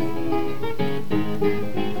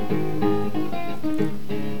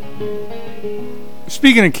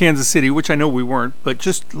 Speaking of Kansas City, which I know we weren't, but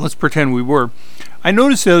just let's pretend we were, I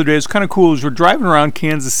noticed the other day, it's kind of cool, as we're driving around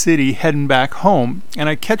Kansas City heading back home, and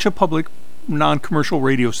I catch a public non-commercial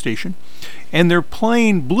radio station, and they're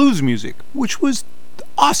playing blues music, which was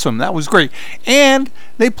awesome. That was great. And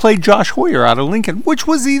they played Josh Hoyer out of Lincoln, which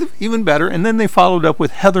was even better. And then they followed up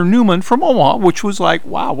with Heather Newman from Omaha, which was like,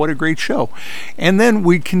 wow, what a great show. And then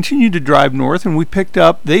we continued to drive north, and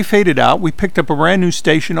they faded out. We picked up a brand new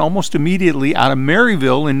station almost immediately out of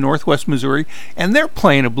Maryville in northwest Missouri, and they're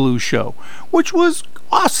playing a blues show, which was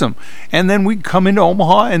awesome. And then we come into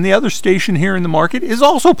Omaha, and the other station here in the market is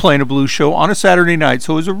also playing a blues show on a Saturday night.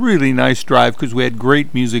 So it was a really nice drive because we had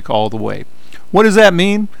great music all the way. What does that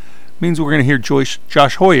mean? It means we're going to hear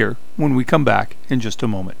Josh Hoyer when we come back in just a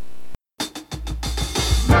moment.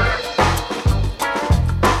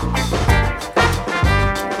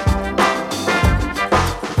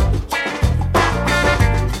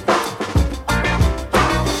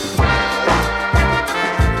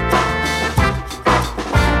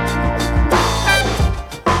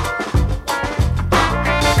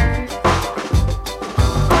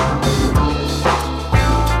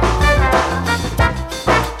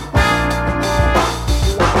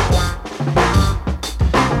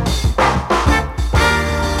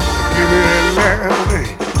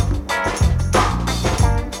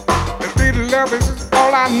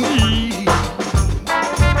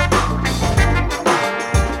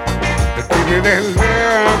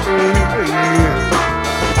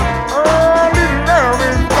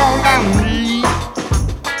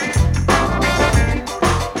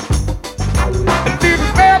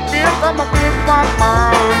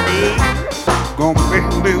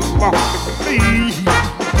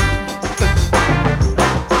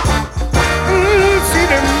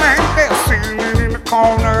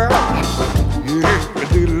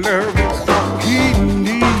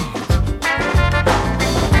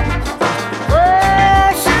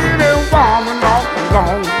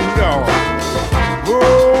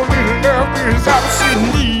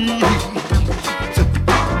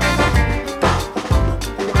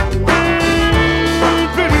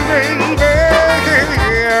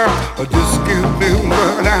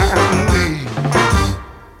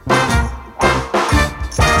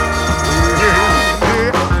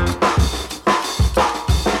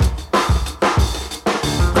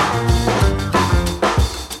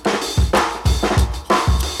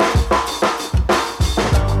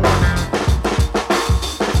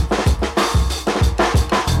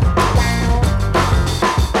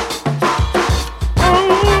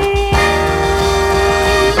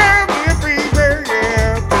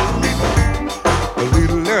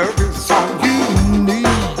 Song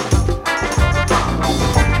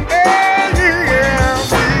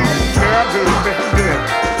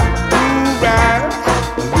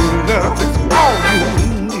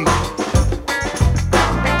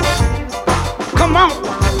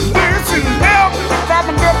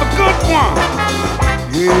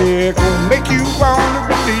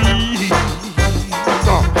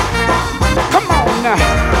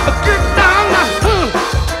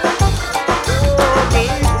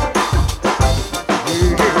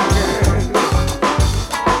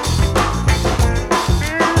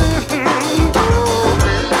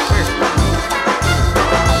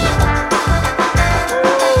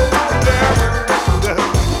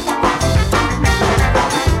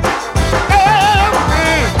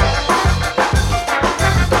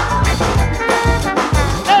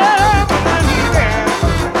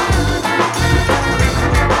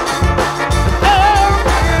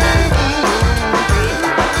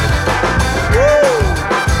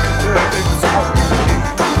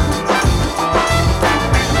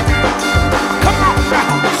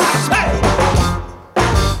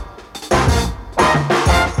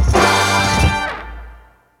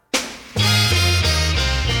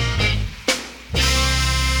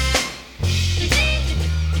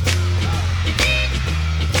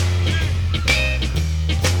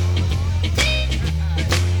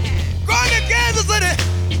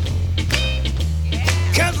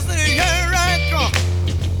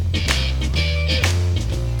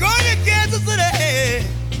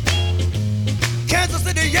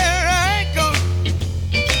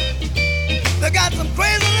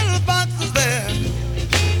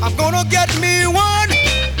gonna get me one.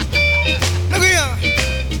 Look here.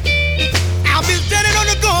 I'll be standing on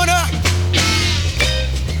the corner,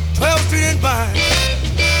 12th Street and Vine.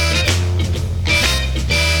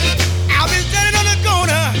 I'll be standing on the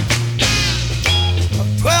corner of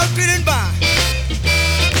 12th Street and Vine.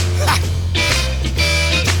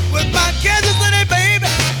 With my Kansas City baby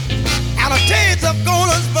and a taste of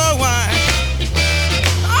Golders for wine.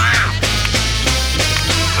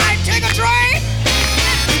 I take a train,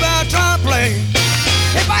 leave out try to play.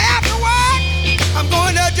 If I have to work, I'm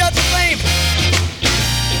going there just the same.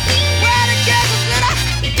 Where to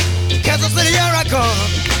Kansas City, here I come.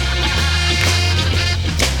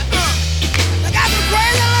 I got some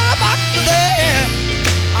crazy little boxes there.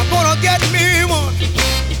 I'm gonna get me one.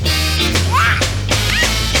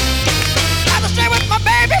 Got to stay with my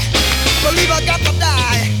baby. Believe I got to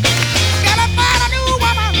die. Gotta find a new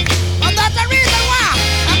woman, and that's the reason why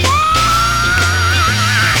I'm going.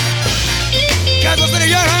 Kansas City,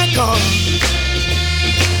 here I come.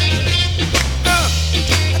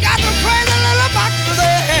 I got some crazy little boxes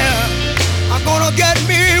there. I'm gonna get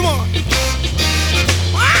me one.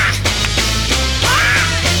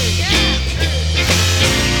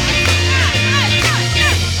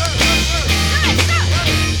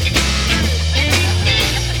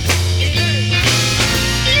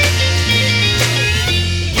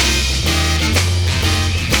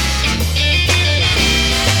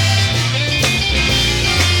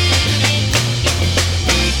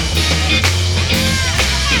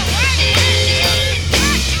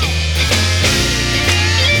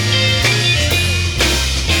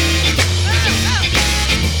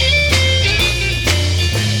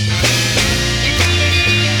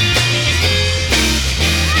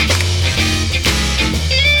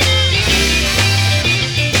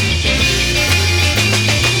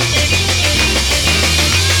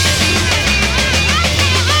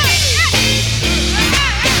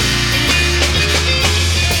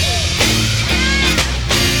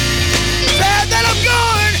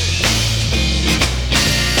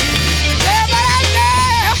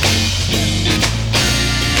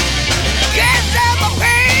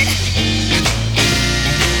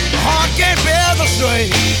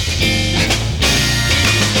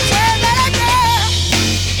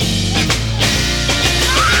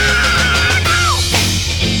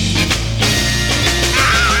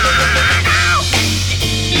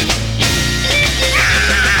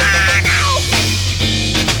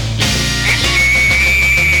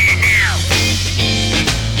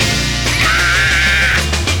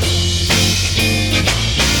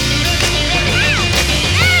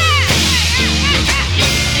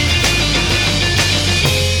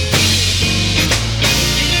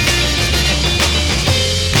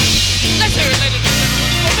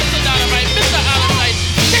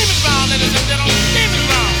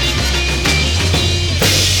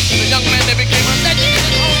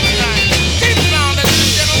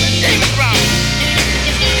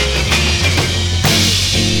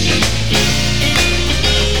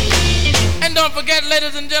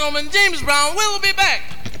 Ladies and gentlemen, James Brown will be back.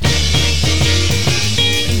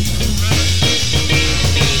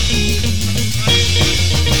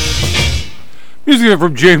 Music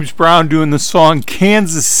from James Brown doing the song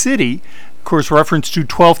Kansas City. Of course, reference to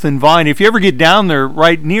 12th and Vine. If you ever get down there,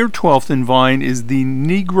 right near 12th and Vine is the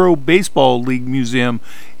Negro Baseball League Museum,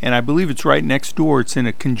 and I believe it's right next door. It's in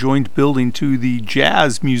a conjoined building to the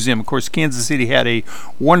Jazz Museum. Of course, Kansas City had a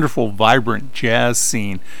wonderful, vibrant jazz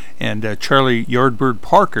scene, and Charlie Yardbird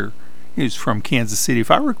Parker is from Kansas City.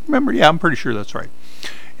 If I remember, yeah, I'm pretty sure that's right.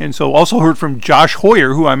 And so also heard from Josh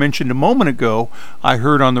Hoyer, who I mentioned a moment ago. I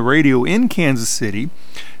heard on the radio in Kansas City.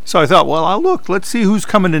 So I thought, well, I'll look. Let's see who's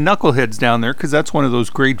coming to Knuckleheads down there, because that's one of those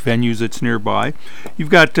great venues that's nearby. You've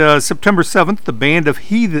got September 7th, the Band of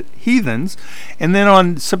Heathens. And then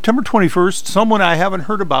on September 21st, someone I haven't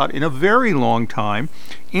heard about in a very long time,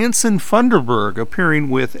 Anson Funderburg, appearing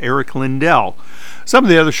with Eric Lindell. Some of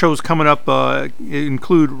the other shows coming up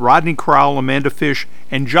include Rodney Crowell, Amanda Fish,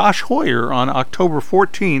 and Josh Hoyer on October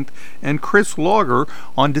 14th, and Chris Lauger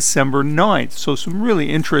on December 9th. So some really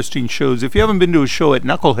interesting shows. If you haven't been to a show at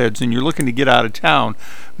Knuckleheads and you're looking to get out of town,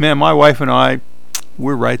 man, my wife and I,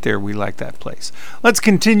 we're right there. We like that place. Let's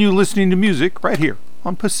continue listening to music right here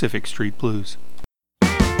on Pacific Street Blues.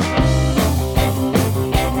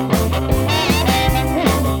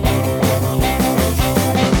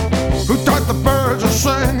 Who taught the birds to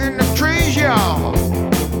sing in the trees, y'all?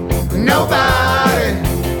 Nobody.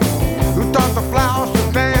 Who taught the flowers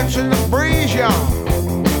to dance in the breeze, y'all?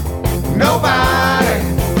 Nobody.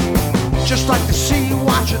 Just like the sea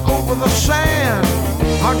watching over the sand,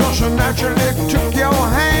 I just naturally took your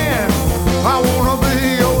hand. I wanna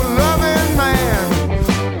be your lover.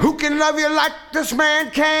 love you like this man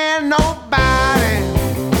can? Nobody.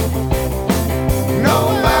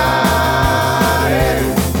 Nobody.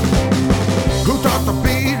 Who taught the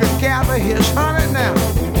bee to gather his honey now?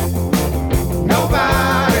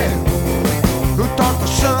 Nobody. Who taught the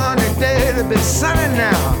sunny day to be sunny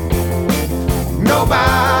now?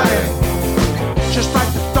 Nobody. Just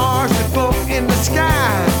like the stars that glow in the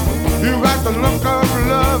sky, you got the look of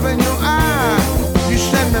love in your eye. You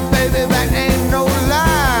said me, baby, that ain't no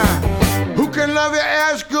lie. Who can love you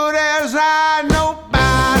as good as I?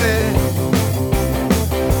 Nobody.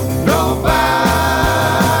 Nobody.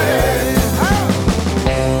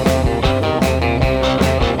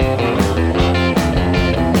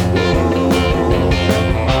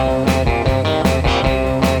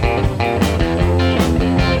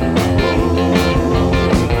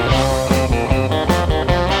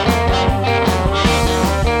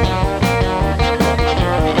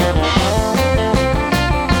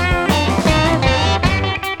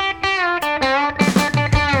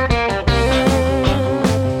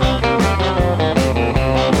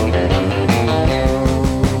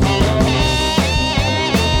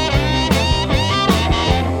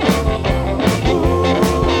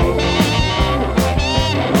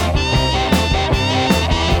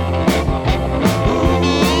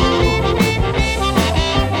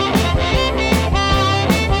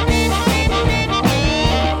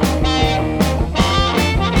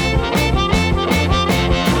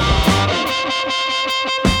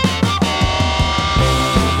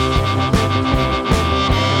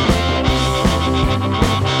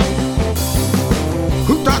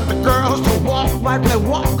 Like they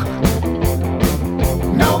walk.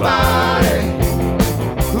 Nobody.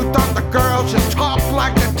 Who thought the girls should talk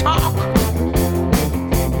like they talk?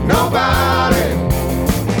 Nobody.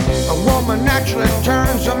 A woman naturally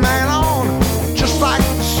turns a man on, just like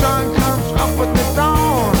the sun comes up with the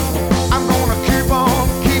dawn. I'm gonna keep on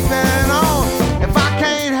keeping on. If I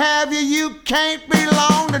can't have you, you can't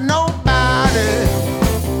belong to nobody.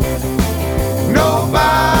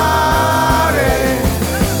 Nobody.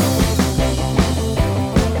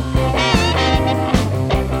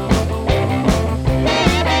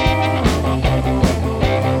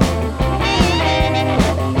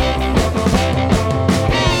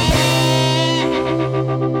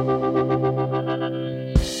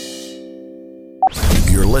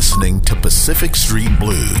 Listening to Pacific Street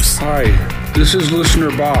Blues. Hi, this is listener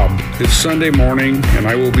Bob. It's Sunday morning and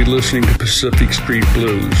I will be listening to Pacific Street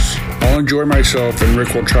Blues. I'll enjoy myself and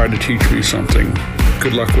Rick will try to teach me something.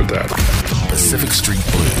 Good luck with that. Pacific Street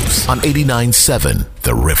Blues on 89.7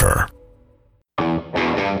 The River.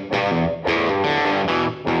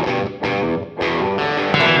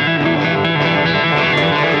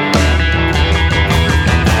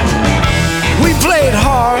 We played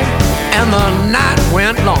hard and the night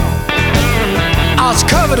went long. I was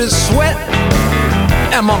covered in sweat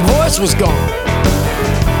and my voice was gone.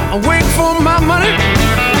 I waited for my money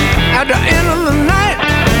at the end of the night.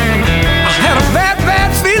 I had a bad,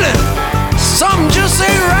 bad feeling. Something just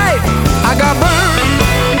ain't right. I got burned.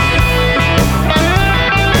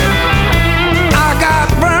 I got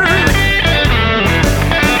burned.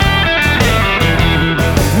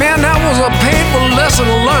 Man, that was a painful lesson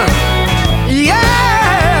to learn.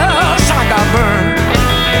 Yes, I got burned.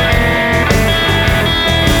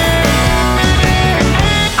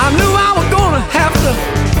 I knew I was gonna have to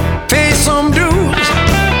pay some dues.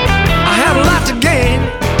 I had a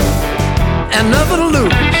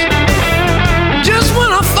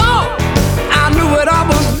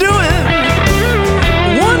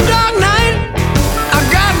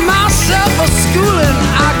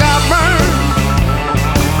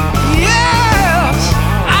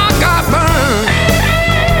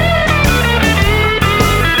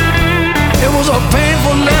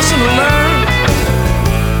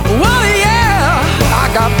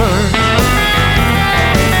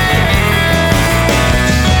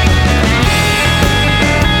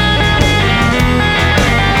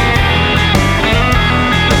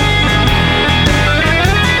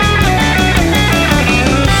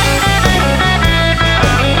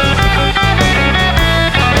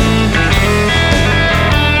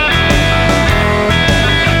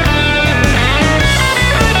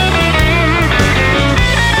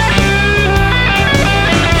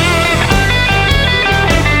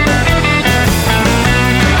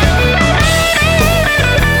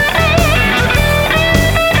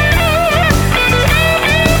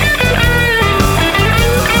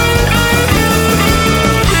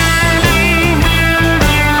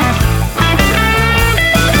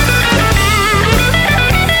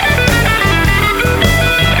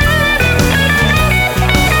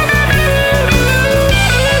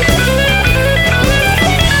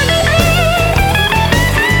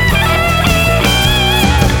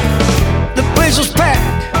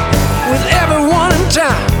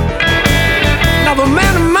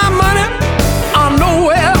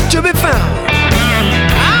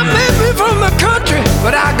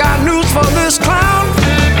But I got news for this clown.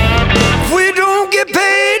 If we don't get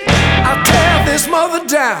paid, I'll tear this mother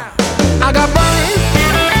down. I got burned.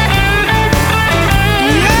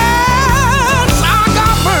 Yes, I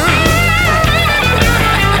got burned.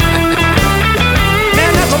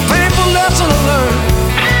 Man, that's a painful lesson to learn.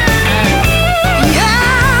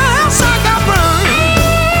 Yes, I got burned.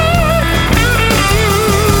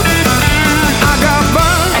 I got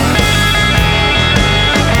burned.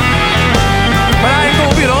 But I ain't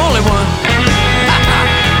gonna be the only one.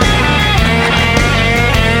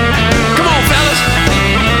 Come on, fellas.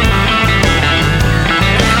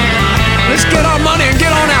 Let's get our money and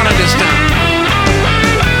get on out of this town.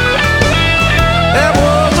 That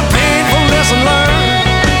was a painful lesson learned.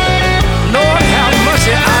 Lord have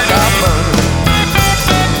mercy, I got burned.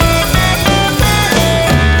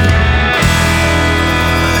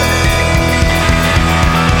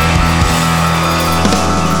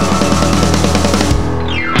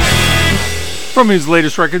 From his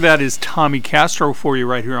latest record, that is Tommy Castro for you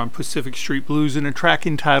right here on Pacific Street Blues in a track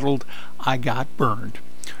entitled I Got Burned.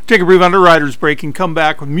 Take a brief Underwriters break and come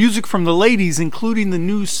back with music from the ladies, including the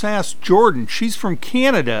new Sass Jordan. She's from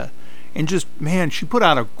Canada, and just, man, she put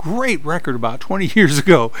out a great record about 20 years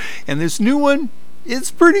ago. And this new one is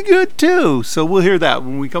pretty good, too. So we'll hear that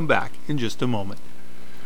when we come back in just a moment.